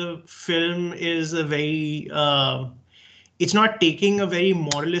the film is a very it's not taking a very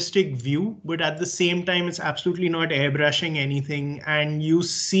moralistic view, but at the same time it's absolutely not airbrushing anything, and you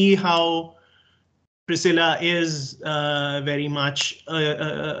see how Priscilla is very much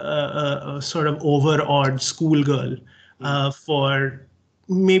a sort of overawed schoolgirl for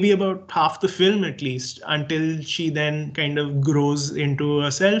maybe about half the film at least, until she then kind of grows into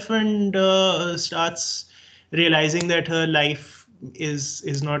herself and starts realizing that her life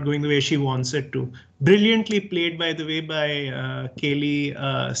is not going the way she wants it to. Brilliantly played, by the way, by Kaylee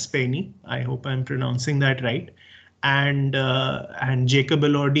Spaney. I hope I'm pronouncing that right. And Jacob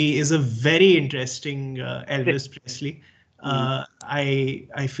Elordi is a very interesting Elvis Presley. I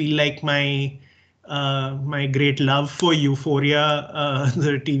feel like my great love for Euphoria,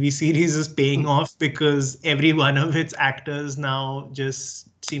 the TV series, is paying off, because every one of its actors now just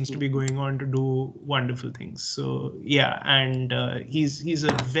seems to be going on to do wonderful things. So yeah, and he's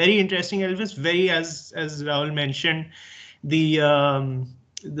a very interesting Elvis. Very, as Rahul mentioned, the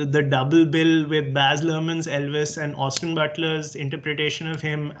double bill with Baz Luhrmann's Elvis and Austin Butler's interpretation of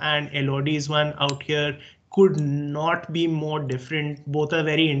him and Elodie's one out here could not be more different. Both are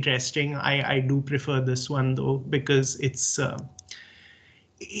very interesting. I do prefer this one though, because it's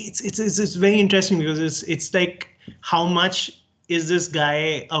very interesting, because it's like, how much is this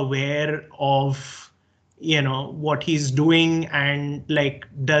guy aware of what he's doing, and like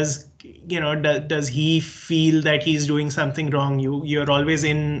does he feel that he's doing something wrong? You're always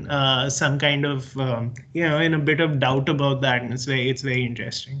in some kind of in a bit of doubt about that, and it's very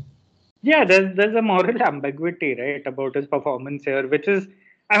interesting. Yeah, there's a moral ambiguity, right, about his performance here, which is,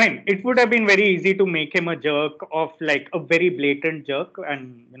 I mean, it would have been very easy to make him a jerk, of like a very blatant jerk,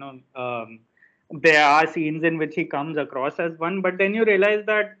 and there are scenes in which he comes across as one, but then you realize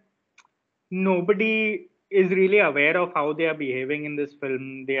that nobody is really aware of how they are behaving in this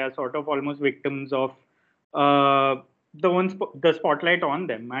film. They are sort of almost victims of the spotlight on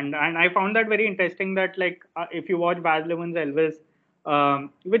them, and I found that very interesting. That like if you watch Baz Luhrmann's Elvis,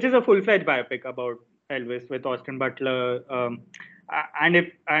 which is a full-fledged biopic about Elvis with Austin Butler,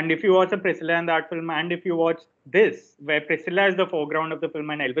 and if you watch a Priscilla in that film, and if you watch this, where Priscilla is the foreground of the film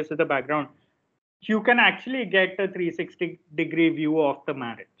and Elvis is the background, you can actually get a 360-degree view of the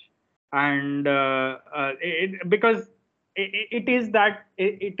marriage. And because it is like,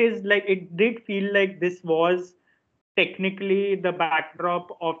 it did feel like this was technically the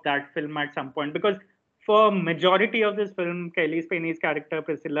backdrop of that film at some point, because for majority of this film, Kelly Spaney's character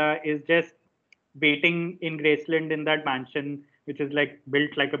Priscilla is just waiting in Graceland in that mansion, which is like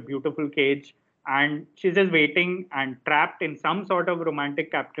built like a beautiful cage, and she's just waiting and trapped in some sort of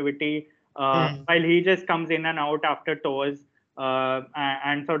romantic captivity, while he just comes in and out after tours,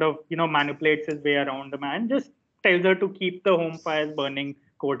 and sort of manipulates his way around the man, just tells her to keep the home fires burning,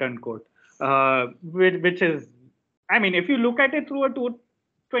 quote unquote, which is, I mean, if you look at it through a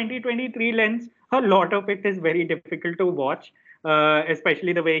 2023 lens, a lot of it is very difficult to watch,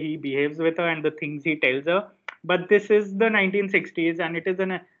 especially the way he behaves with her and the things he tells her. But this is the 1960s, and it is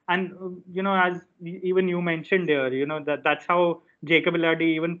as even you mentioned here, that's how Jacob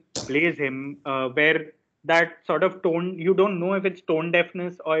Elordi even plays him, where that sort of tone, you don't know if it's tone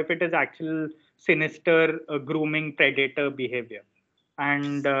deafness or if it is actual sinister, grooming predator behavior.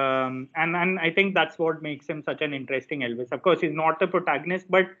 And I think that's what makes him such an interesting Elvis. Of course, he's not the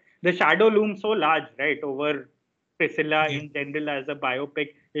protagonist, but the shadow looms so large, right, over Priscilla Yeah. in general as a biopic,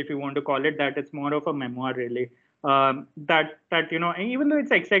 if you want to call it that. It's more of a memoir, really. That even though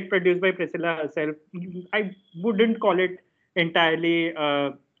it's exec produced by Priscilla herself, I wouldn't call it entirely.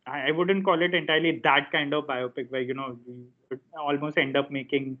 I wouldn't call it entirely that kind of biopic where we would almost end up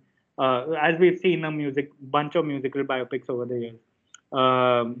making, as we've seen a bunch of musical biopics over the years.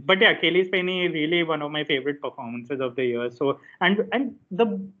 But yeah, Kaylee Spenny really one of my favorite performances of the year. So and the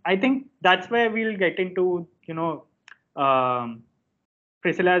I think that's where we'll get into um,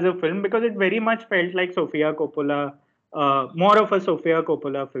 Priscilla as a film, because it very much felt like Sofia Coppola, more of a Sofia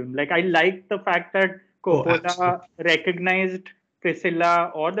Coppola film. Like, I like the fact that Oh, absolutely. Coppola recognized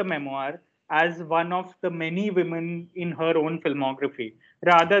Priscilla or the memoir as one of the many women in her own filmography,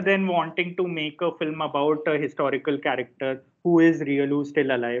 rather than wanting to make a film about a historical character who is real, who's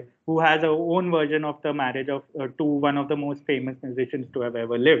still alive, who has her own version of the marriage of to one of the most famous musicians to have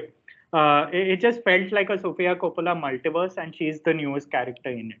ever lived. It just felt like a Sofia Coppola multiverse, and she's the newest character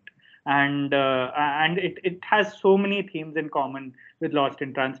in it. And it has so many themes in common with Lost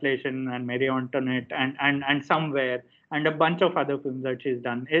in Translation and Marie Antoinette and Somewhere and a bunch of other films that she's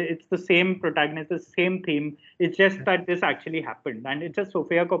done. It's the same protagonist, the same theme. It's just that this actually happened, and it's just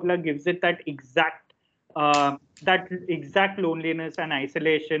Sofia Coppola gives it that exact loneliness and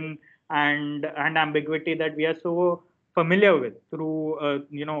isolation and ambiguity that we are so familiar with through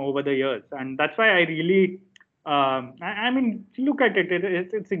over the years. And that's why I really I mean, look at it.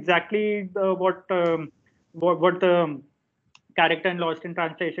 It's exactly what the character in Lost in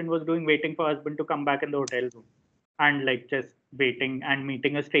Translation was doing, waiting for husband to come back in the hotel room, and like just waiting and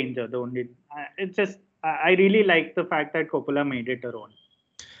meeting a stranger. The only it's just I really like the fact that Coppola made it her own.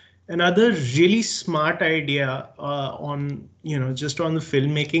 Another really smart idea on, just on the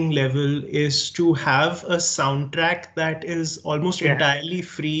filmmaking level is to have a soundtrack that is almost Yeah, entirely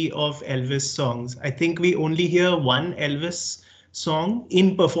free of Elvis songs. I think we only hear one Elvis song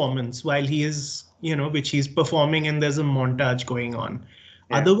in performance while he is, which he's performing, and there's a montage going on.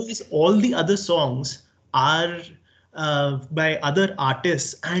 yeah, Otherwise, all the other songs are by other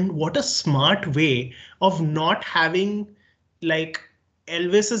artists. And what a smart way of not having, like,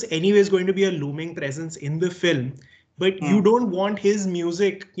 Elvis is anyways going to be a looming presence in the film, but you mm, don't want his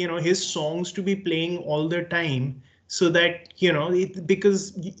music, his songs to be playing all the time, so that,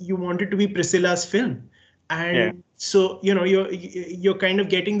 because you want it to be Priscilla's film. yeah, And so, you're kind of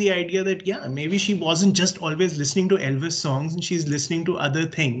getting the idea that, yeah, maybe she wasn't just always listening to Elvis songs, and she's listening to other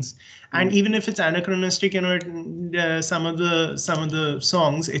things. And mm, even if it's anachronistic, some of the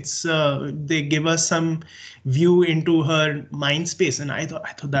songs, it's they give us some view into her mind space. And I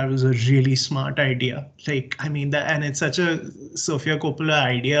thought that was a really smart idea. Like, I mean, that, and it's such a Sofia Coppola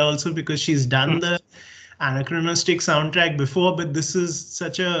idea also, because she's done mm, the anachronistic soundtrack before, but this is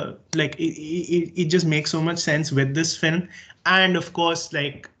such a, like, it just makes so much sense with this film. And of course,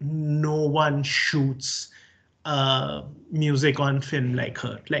 like, no one shoots music on film like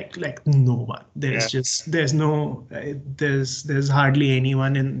her. Like no one. yeah, There's hardly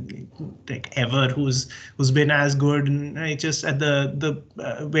anyone in, like, ever who's been as good. And I just at the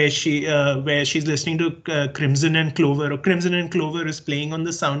where she's listening to Crimson and Clover, or Crimson and Clover is playing on the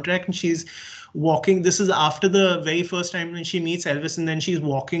soundtrack, and she's walking. This is after the very first time when she meets Elvis, and then she's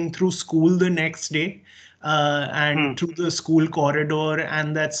walking through school the next day, and mm, through the school corridor,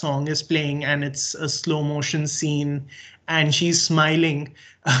 and that song is playing, and it's a slow motion scene, and she's smiling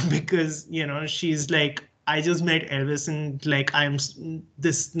because, she's like, I just met Elvis, and, like,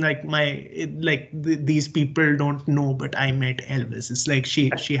 this, like, these people don't know, but I met Elvis. It's like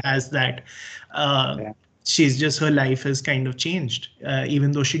she has that. Uh, yeah, she's just, her life has kind of changed,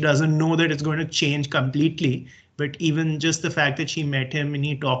 even though she doesn't know that it's going to change completely. But even just the fact that she met him and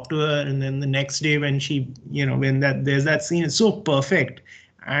he talked to her, and then the next day when she, when there's that scene, it's so perfect,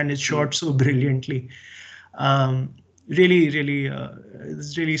 and it's mm, shot so brilliantly. um, really,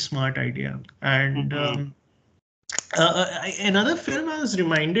 it's really smart idea. And mm, another film I was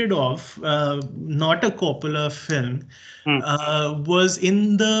reminded of, not a Coppola film, mm, was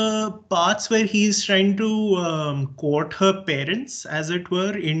in the parts where he's trying to court her parents, as it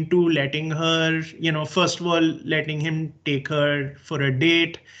were, into letting her, first of all, letting him take her for a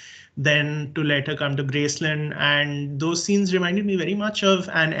date, then to let her come to Graceland. And those scenes reminded me very much of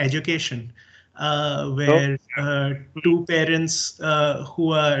An Education, oh, where mm, two parents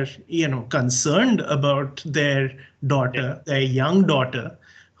who are, concerned about their yeah, daughter, their young daughter,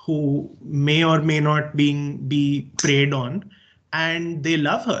 who may or may not be preyed on, and they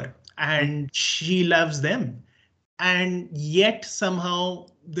love her, mm, and she loves them. and yet somehow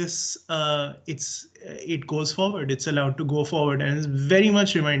this it goes forward. It's allowed to go forward, and it's very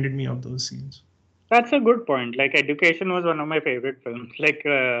much reminded me of those scenes. That's a good point. Like, Education was one of my favorite films.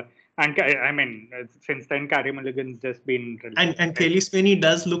 I mean, since then, Carey Mulligan's just been And released. Right? Kaylee Sweeney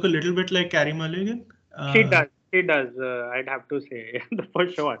does look a little bit like Carey Mulligan. She does. She does. I'd have to say for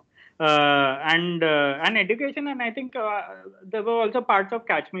sure. And Education, and I think there were also parts of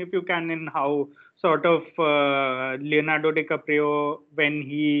Catch Me If You Can in how sort of Leonardo DiCaprio, when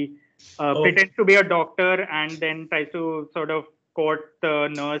he Oh, pretends to be a doctor and then tries to sort of court the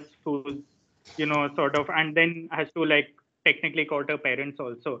nurse who's, sort of, and then has to like technically court her parents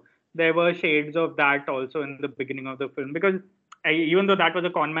also. There were shades of that also in the beginning of the film, because even though that was a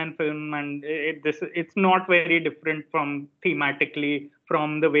con man film, and it's not very different from thematically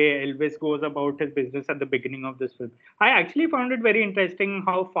from the way Elvis goes about his business at the beginning of this film. I actually found it very interesting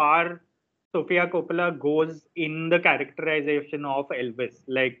how far Sofia Coppola goes in the characterization of Elvis.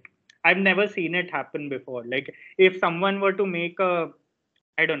 Like, I've never seen it happen before. Like, if someone were to make a,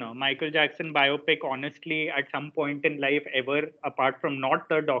 I don't know, Michael Jackson biopic, honestly, at some point in life ever, apart from not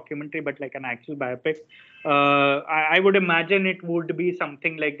the documentary, but like an actual biopic, I would imagine it would be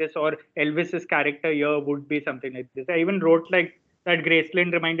something like this, or Elvis's character here would be something like this. I even wrote like that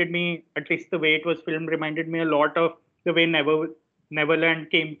Graceland reminded me, at least the way it was filmed, reminded me a lot of the way Neverland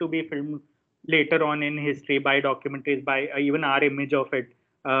came to be filmed later on in history by documentaries, by even our image of it.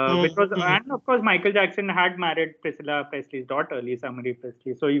 Because, mhm. and of course, Michael Jackson had married Priscilla Presley's daughter, Lisa Marie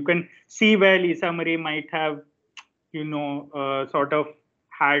Presley. So you can see where Lisa Marie might have, sort of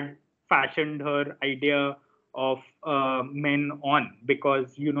had fashioned her idea of men on,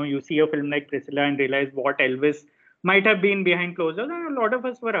 because, you see a film like Priscilla and realize what Elvis might have been behind closed doors. And a lot of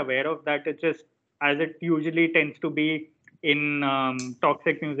us were aware of that. It just, as it usually tends to be in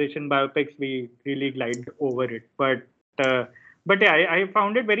toxic musician biopics, we really glide over it. But yeah, I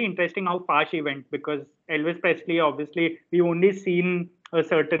found it very interesting how far she went, because Elvis Presley, obviously, we only seen a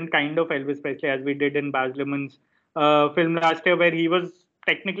certain kind of Elvis Presley, as we did in Baz Luhrmann's film last year, where he was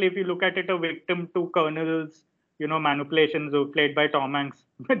technically, if you look at it, a victim to Colonel's, manipulations, played by Tom Hanks,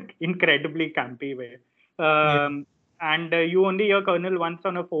 but incredibly campy way. Yeah. And you only hear Colonel once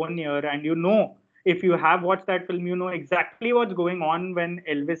on a phone here, and if you have watched that film, you know exactly what's going on when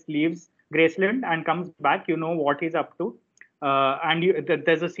Elvis leaves Graceland and comes back. You know what he's up to, and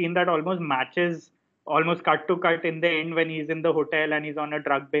there's a scene that almost matches, almost cut to cut in the end, when he's in the hotel and he's on a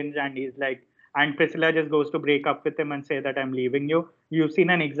drug binge, and he's like, and Priscilla just goes to break up with him and say that I'm leaving you. You've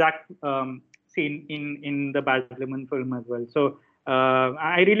seen an exact scene in the Baz Luhrmann film as well. So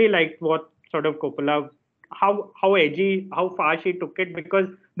I really liked what sort of Coppola, how edgy, how far she took it, because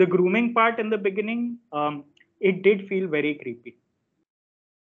the grooming part in the beginning, it did feel very creepy.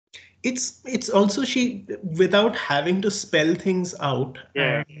 It's also, she, without having to spell things out,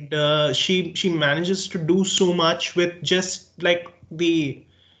 Yeah, and she manages to do so much with just like the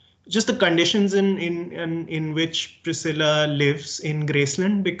conditions in which Priscilla lives in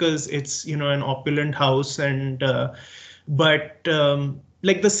Graceland, because it's, an opulent house, and but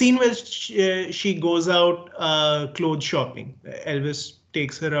like the scene where she goes out clothes shopping. Elvis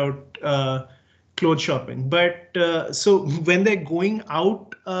takes her out clothes shopping, but so when they're going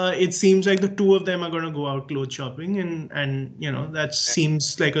out, it seems like the two of them are going to go out clothes shopping, and that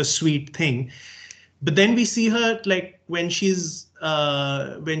seems like a sweet thing. But then we see her, like, when she's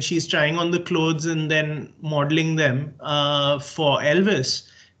trying on the clothes and then modeling them for Elvis,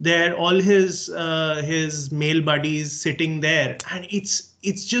 there all his male buddies sitting there, and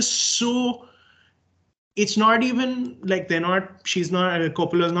it's just so, it's not even like she's not,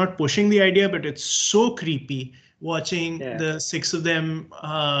 Coppola's not pushing the idea, but it's so creepy watching yeah, the six of them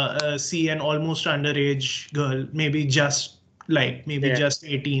see an almost underage girl, maybe yeah, just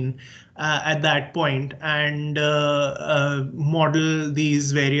 18 at that point, and model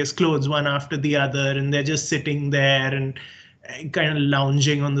these various clothes one after the other, and they're just sitting there and kind of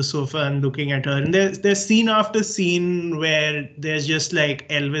lounging on the sofa and looking at her. And there's scene after scene where there's just like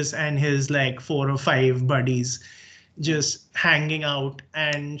Elvis and his like 4 or 5 buddies just hanging out,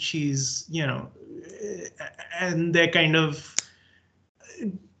 and she's, and they're kind of,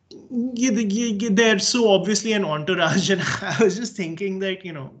 they're so obviously an entourage. And I was just thinking that,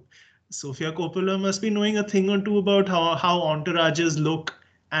 Sofia Coppola must be knowing a thing or two about how entourages look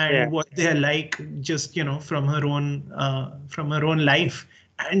yeah. and what they're like, just, from her own life.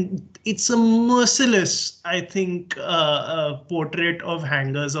 And it's a merciless, I think, portrait of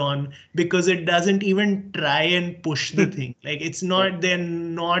hangers on, because it doesn't even try and push the thing. Like, it's Yeah. not, they're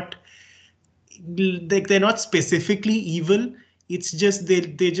not, like, they're not specifically evil, it's just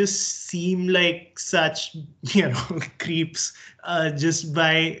they just seem like such creeps just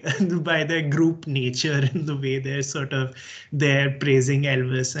by by their group nature and the way they're praising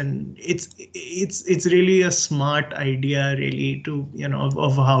Elvis. And it's really a smart idea, really, to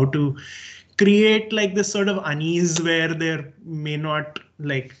of how to create like this sort of unease where there may not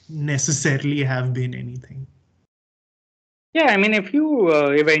like necessarily have been anything. Yeah, I mean, if you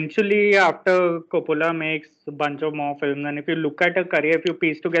eventually, after Coppola makes a bunch of more films, and if you look at her career, if you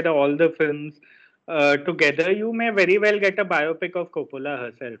piece together all the films together, you may very well get a biopic of Coppola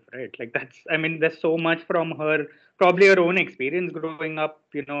herself, right? Like I mean, there's so much from her, probably her own experience growing up,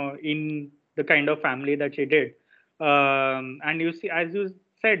 in the kind of family that she did. And you see, as you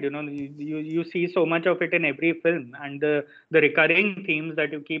said, you see so much of it in every film, and the recurring themes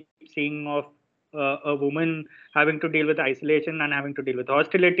that you keep seeing of a woman having to deal with isolation and having to deal with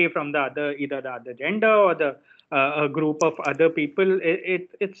hostility from either the other gender or the a group of other people.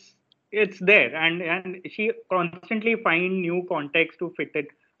 It's there, and she constantly find new context to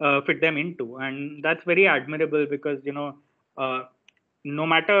fit them into, and that's very admirable because uh, no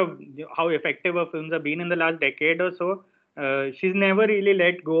matter how effective her films have been in the last decade or so, she's never really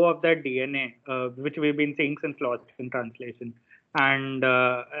let go of that DNA, which we've been seeing since Lost in Translation. And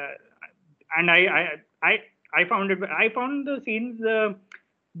I found it. I found the scenes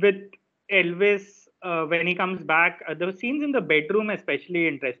with Elvis when he comes back. The scenes in the bedroom especially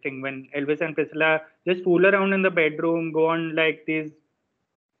interesting when Elvis and Priscilla just fool around in the bedroom, go on like these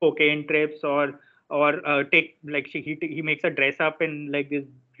cocaine trips, or take like he makes her dress up in like this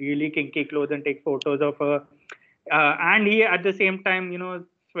really kinky clothes and take photos of her, and he at the same time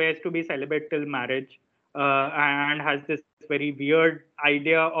swears to be celibate till marriage, and has this very weird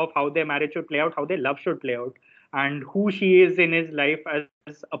idea of how their marriage should play out, how their love should play out, and who she is in his life as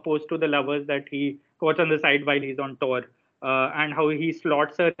opposed to the lovers that he quotes on the side while he's on tour, and how he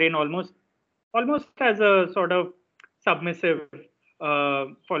slots her in almost as a sort of submissive,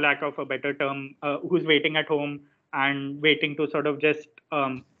 for lack of a better term, who's waiting at home and waiting to sort of just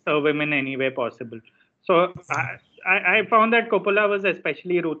serve him in any way possible. So I found that Coppola was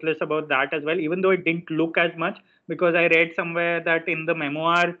especially ruthless about that as well, even though it didn't look as much, because I read somewhere that in the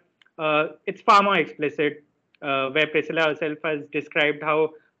memoir, it's far more explicit, where Priscilla herself has described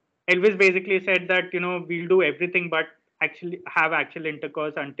how Elvis basically said that we'll do everything but actually have actual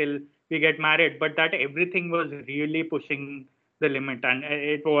intercourse until we get married, but that everything was really pushing the limit, and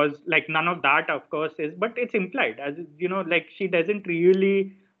it was like none of that, of course, is, but it's implied, as like she doesn't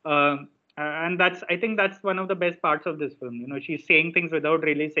really. And I think that's one of the best parts of this film. She's saying things without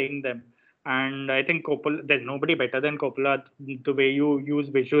really saying them, and I think Coppola, there's nobody better than Coppola. The way you use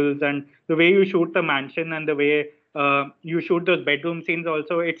visuals and the way you shoot the mansion and the way you shoot those bedroom scenes,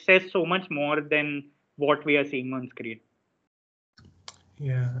 also, it says so much more than what we are seeing on screen.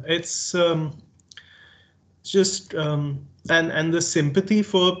 Yeah, it's just and the sympathy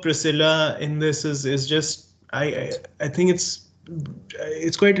for Priscilla in this is just I think it's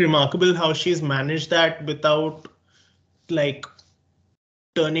quite remarkable how she's managed that without like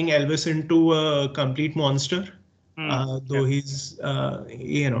turning Elvis into a complete monster. Though he's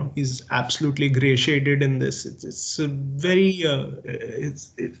he's absolutely gray shaded in this. It's a very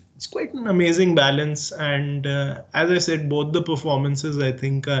it's quite an amazing balance, and as I said, both the performances I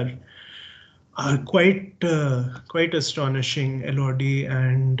think are quite astonishing, Elodie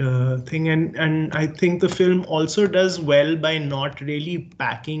and thing, and I think the film also does well by not really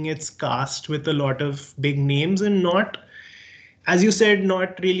packing its cast with a lot of big names, and not, as you said,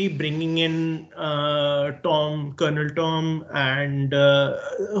 not really bringing in Colonel Tom, and a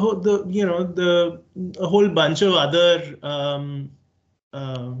whole bunch of other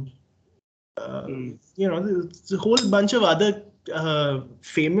there's a whole bunch of other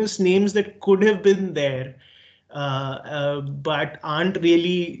famous names that could have been there, but aren't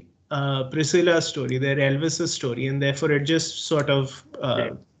really Priscilla's story. They're Elvis's story, and therefore it just sort of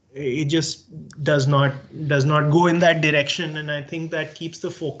it just does not go in that direction. And I think that keeps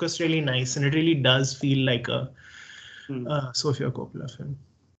the focus really nice, and it really does feel like a Sofia Coppola film.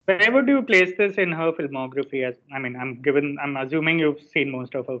 Where would you place this in her filmography? As I mean, I'm assuming you've seen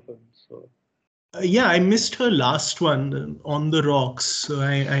most of her films, so. Yeah, I missed her last one, On the Rocks. So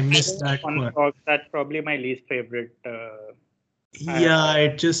I missed that On one. the Rocks, that's probably my least favorite. Yeah,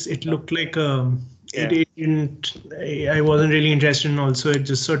 it looked like it didn't. I wasn't really interested, and also it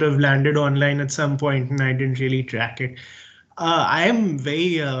just sort of landed online at some point, and I didn't really track it. I am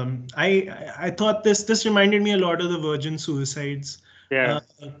very. I thought this reminded me a lot of the Virgin Suicides. Yeah.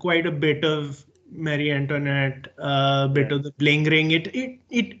 Quite a bit of Marie Antoinette, a bit of the Bling Ring.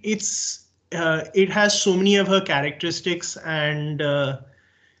 It's it has so many of her characteristics, and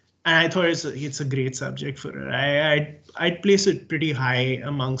I thought it's a great subject for her. I'd place it pretty high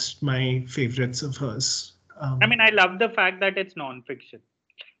amongst my favorites of hers. I mean, I love the fact that it's non-fiction,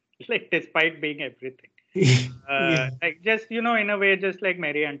 like despite being everything. Yeah. Like just in a way, just like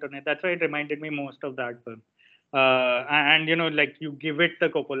Mary Antoinette. That's why it reminded me most of that film. And like you give it the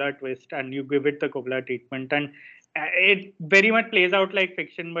Coppola twist and you give it the Coppola treatment, and it very much plays out like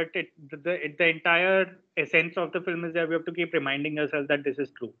fiction. But the entire essence of the film is that we have to keep reminding ourselves that this is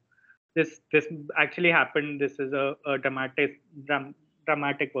true. This actually happened. This is a dramatic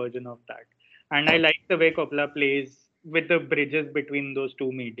version of that. And I like the way Coppola plays with the bridges between those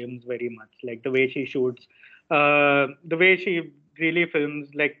two mediums very much. Like the way she shoots, the way she really films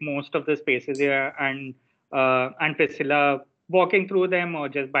like most of the spaces here, and Priscilla walking through them or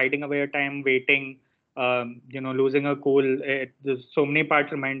just biding away a time, waiting, losing her cool. There's so many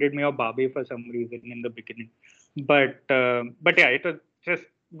parts reminded me of Barbie for some reason in the beginning. But yeah, it was just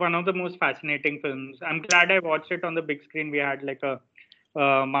one of the most fascinating films. I'm glad I watched it on the big screen. We had like a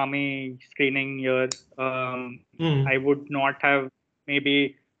mommy screening here. I would not have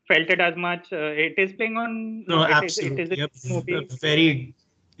maybe felt it as much. It is playing on. No, It is a absolutely. Yep. A movie. very,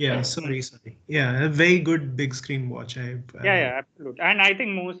 yeah, Hmm. sorry. Yeah, a very good big screen watch. Yeah, absolutely. And I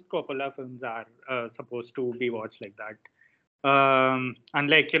think most Coppola films are supposed to be watched like that.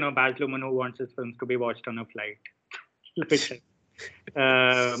 Unlike Baz Luhrmann, who wants his films to be watched on a flight. Which,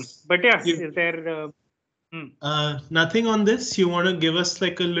 but yeah, you, is there? nothing on this. You want to give us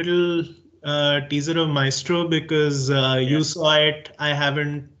like a little teaser of Maestro because Yeah. you saw it. I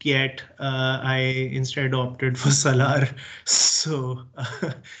haven't yet. I instead opted for Salar. So,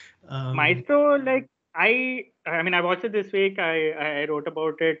 Maestro, like I mean, I watched it this week. I wrote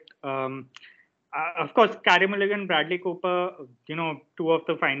about it. Of course, Carey Mulligan, Bradley Cooper, two of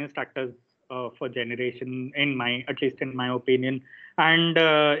the finest actors for generation, at least in my opinion. And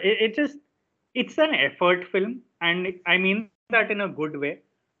it just it's an effort film, and I mean that in a good way.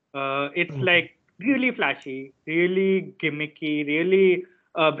 It's like really flashy, really gimmicky, really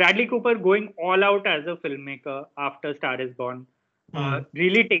Bradley Cooper going all out as a filmmaker after Star is Born,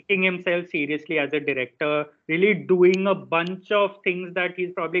 really taking himself seriously as a director, really doing a bunch of things that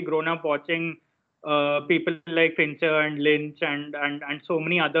he's probably grown up watching people like Fincher and Lynch and so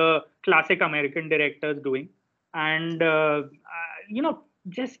many other classic American directors doing, and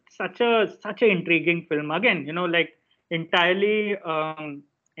just such a intriguing film. Again, like entirely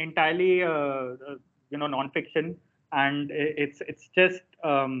entirely non-fiction, and it's just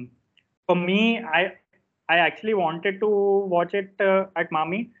for me. I actually wanted to watch it at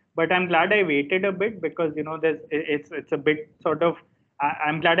Mami, but I'm glad I waited a bit because it's a bit sort of.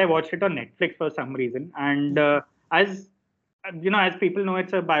 I'm glad I watched it on Netflix for some reason, and as as people know,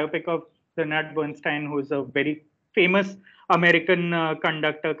 it's a biopic of Leonard Bernstein, who's a very famous American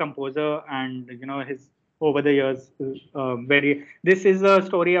conductor, composer, and his over the years very. This is a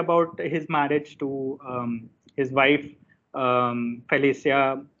story about his marriage to his wife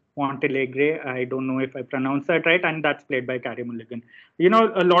Felicia Montelegre. I don't know if I pronounced that right, and that's played by Carey Mulligan.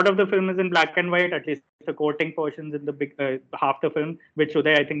 A lot of the film is in black and white, at least the quoting portions in the big half the film, which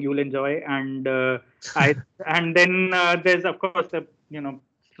Uday I think you'll enjoy, I and then there's of course the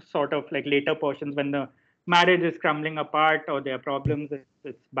sort of like later portions when the marriage is crumbling apart or there are problems.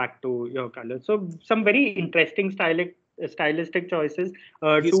 It's back to your color. So some very interesting stylistic choices.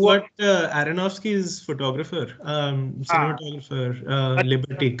 he's Two of got Aronofsky's photographer, ah, cinematographer, uh,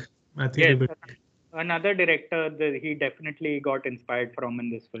 Libatique, Matthew yes, Libatique. another director that he definitely got inspired from in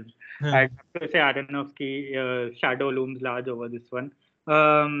this film. Yeah. I'd have to say Aronofsky, shadow looms large over this one.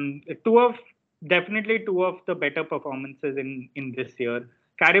 Definitely two of the better performances in this year.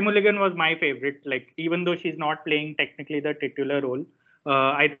 Carey Mulligan was my favorite. Like even though she's not playing technically the titular role,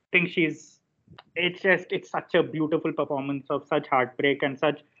 I think it's such a beautiful performance of such heartbreak and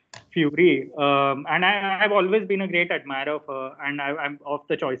such fury. And I've always been a great admirer of her, and I'm of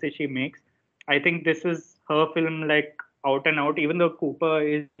the choices she makes. I think this is her film, like out and out. Even though Cooper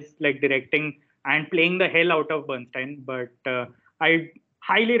is like directing and playing the hell out of Bernstein, but I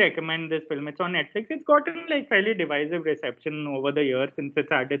highly recommend this film. It's on Netflix. It's gotten like fairly divisive reception over the years since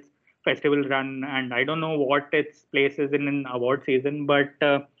it's had its festival run, and I don't know what its place is in award season, but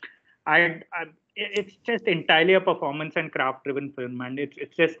it's just entirely a performance and craft driven film, and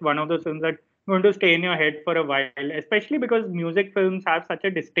it's just one of those films that going to stay in your head for a while, especially because music films have such a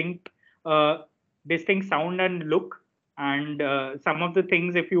uh, distinct sound and look. And some of the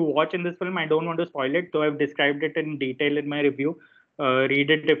things, if you watch in this film, I don't want to spoil it, though I've described it in detail in my review. Read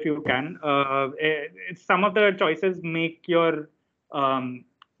it if you can. Some of the choices make your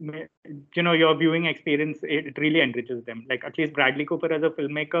your viewing experience, it really enriches them. Like at least Bradley Cooper as a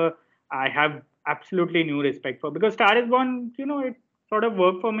filmmaker, I have absolutely new respect for, because Star is Born, it sort of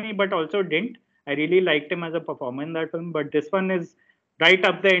worked for me, but also didn't. I really liked him as a performer in that film, but this one is right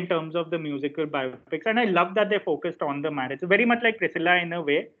up there in terms of the musical biopics, and I love that they focused on the marriage. Very much like Priscilla in a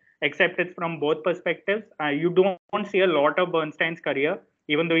way, except it's from both perspectives. You don't see a lot of Bernstein's career,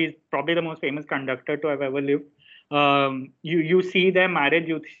 even though he's probably the most famous conductor to have ever lived. You see their marriage,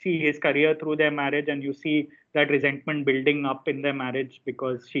 you see his career through their marriage, and you see that resentment building up in their marriage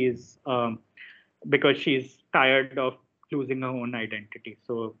because she's tired of losing her own identity.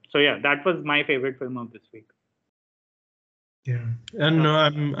 So yeah, that was my favorite film of this week. Yeah, and no,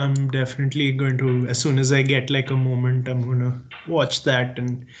 I'm definitely going to, as soon as I get like a moment, I'm gonna watch that,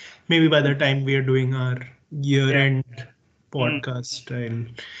 and maybe by the time we are doing our year-end podcast, I'll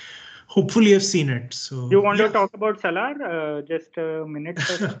hopefully have seen it. So you want to talk about Salar? Just a minute.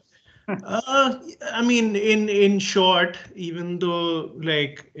 I mean, in short, even though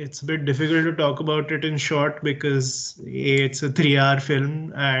like it's a bit difficult to talk about it in short because it's a 3 hour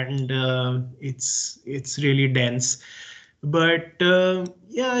film and it's really dense. But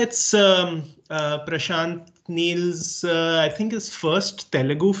yeah, it's Prashant Neel's I think his first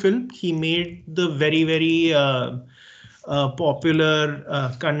Telugu film. He made the very popular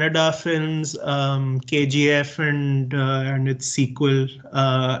Kannada films, KGF and its sequel,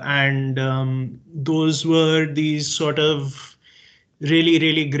 and those were these sort of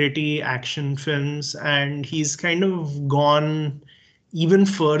really gritty action films, and he's kind of gone even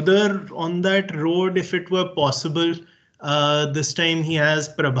further on that road if it were possible. This time he has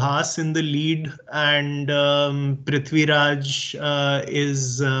Prabhas in the lead, and Prithviraj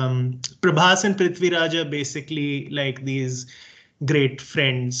is Prabhas and Prithviraj are basically like these great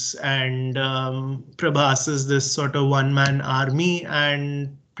friends, and Prabhas is this sort of one-man army,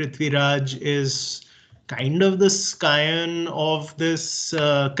 and Prithviraj is kind of the scion of this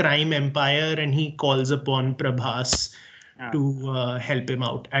crime empire, and he calls upon Prabhas to help him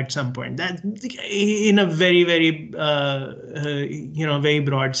out at some point. That, in a very very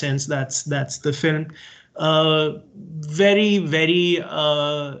broad sense, that's the film. Very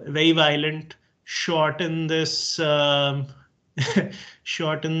violent, shot in this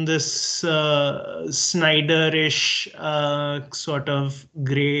Snyder-ish sort of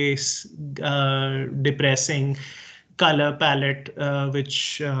gray, depressing color palette,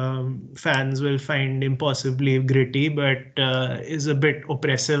 which fans will find impossibly gritty, but is a bit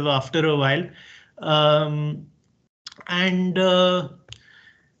oppressive after a while. And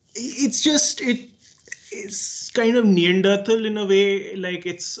it's kind of Neanderthal in a way, like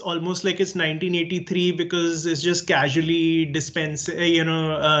it's almost like it's 1983 because it's just casually giving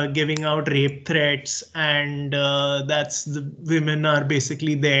out rape threats, and that's the women are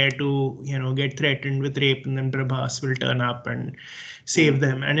basically there to get threatened with rape, and then Prabhas will turn up and save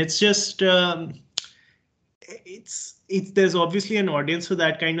them, and it's just there's obviously an audience for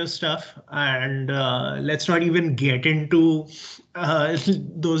that kind of stuff, and let's not even get into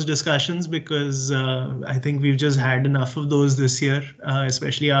those discussions because I think we've just had enough of those this year,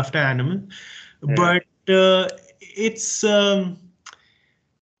 especially after Animal. Yeah. But it's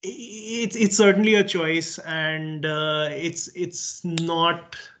certainly a choice, and it's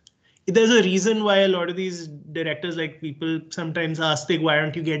not. There's a reason why a lot of these directors, like people sometimes ask, like, why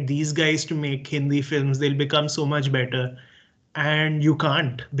don't you get these guys to make Hindi films? They'll become so much better. And you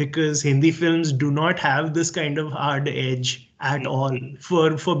can't, because Hindi films do not have this kind of hard edge at all,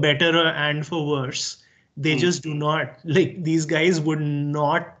 for better and for worse. They just do not. Like, these guys would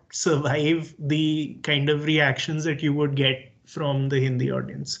not survive the kind of reactions that you would get from the Hindi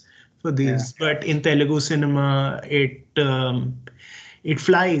audience for these. Yeah. But in Telugu cinema, it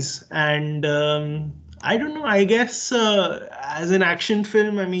flies, and I don't know, I guess as an action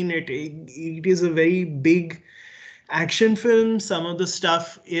film, I mean, it is a very big action film. Some of the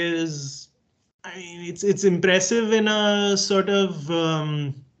stuff is, I mean, it's impressive in a sort of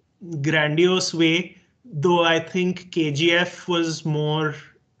grandiose way, though I think KGF was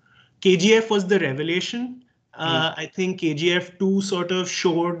the revelation. I think KGF 2 sort of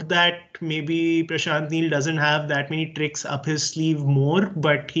showed that maybe Prashant Neel doesn't have that many tricks up his sleeve more,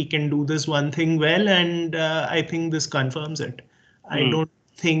 but he can do this one thing well, and I think this confirms it. I don't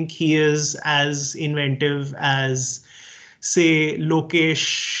think he is as inventive as, say,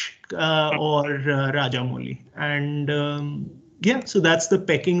 Lokesh or Rajamouli. And yeah, so that's the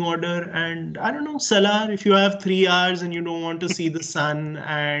pecking order. And I don't know, Salar, if you have 3 hours and you don't want to see the sun,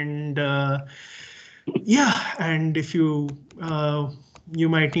 and yeah, and if you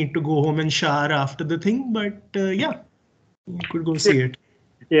might need to go home and shower after the thing, but yeah, you could go see it.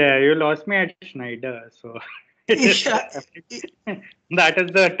 Yeah, you lost me at Schneider, so Yeah, that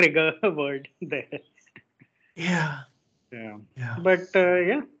is the trigger word there. yeah, Yeah, yeah. but so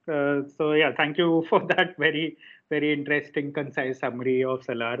yeah, thank you for that very interesting, concise summary of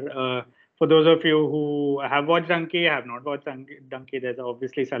Salar. For those of you who have watched Dunki, have not watched Dunki, there's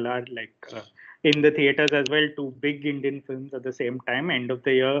obviously Salar in the theaters as well. Two big Indian films at the same time, end of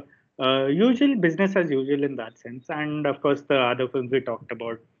the year. Usual business as usual in that sense, and of course the other films we talked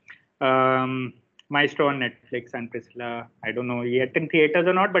about. Um, Maestro on Netflix and Priscilla. I don't know yet in theaters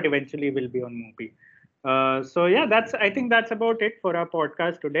or not, but eventually will be on movie. So yeah, that's I think that's about it for our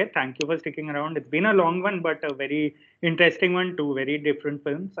podcast today. Thank you for sticking around. It's been a long one, but a very interesting one. Two very different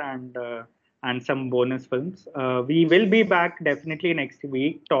films and some bonus films. We will be back definitely next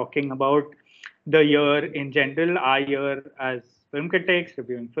week talking about the year in general, our year as film critics,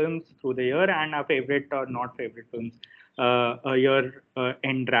 reviewing films through the year, and our favorite or not favorite films. A year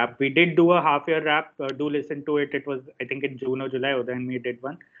end wrap. We did do a half year wrap. Do listen to it. It was I think in June or July. Uday and me did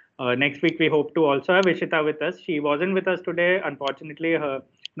one. Next week, we hope to also have Ishita with us. She wasn't with us today. Unfortunately, her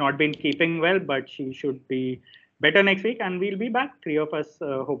not been keeping well, but she should be better next week. And we'll be back, three of us,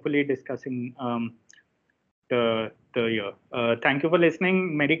 hopefully discussing the year. Thank you for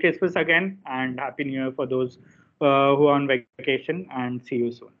listening. Merry Christmas again, and Happy New Year for those who are on vacation, and see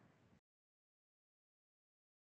you soon.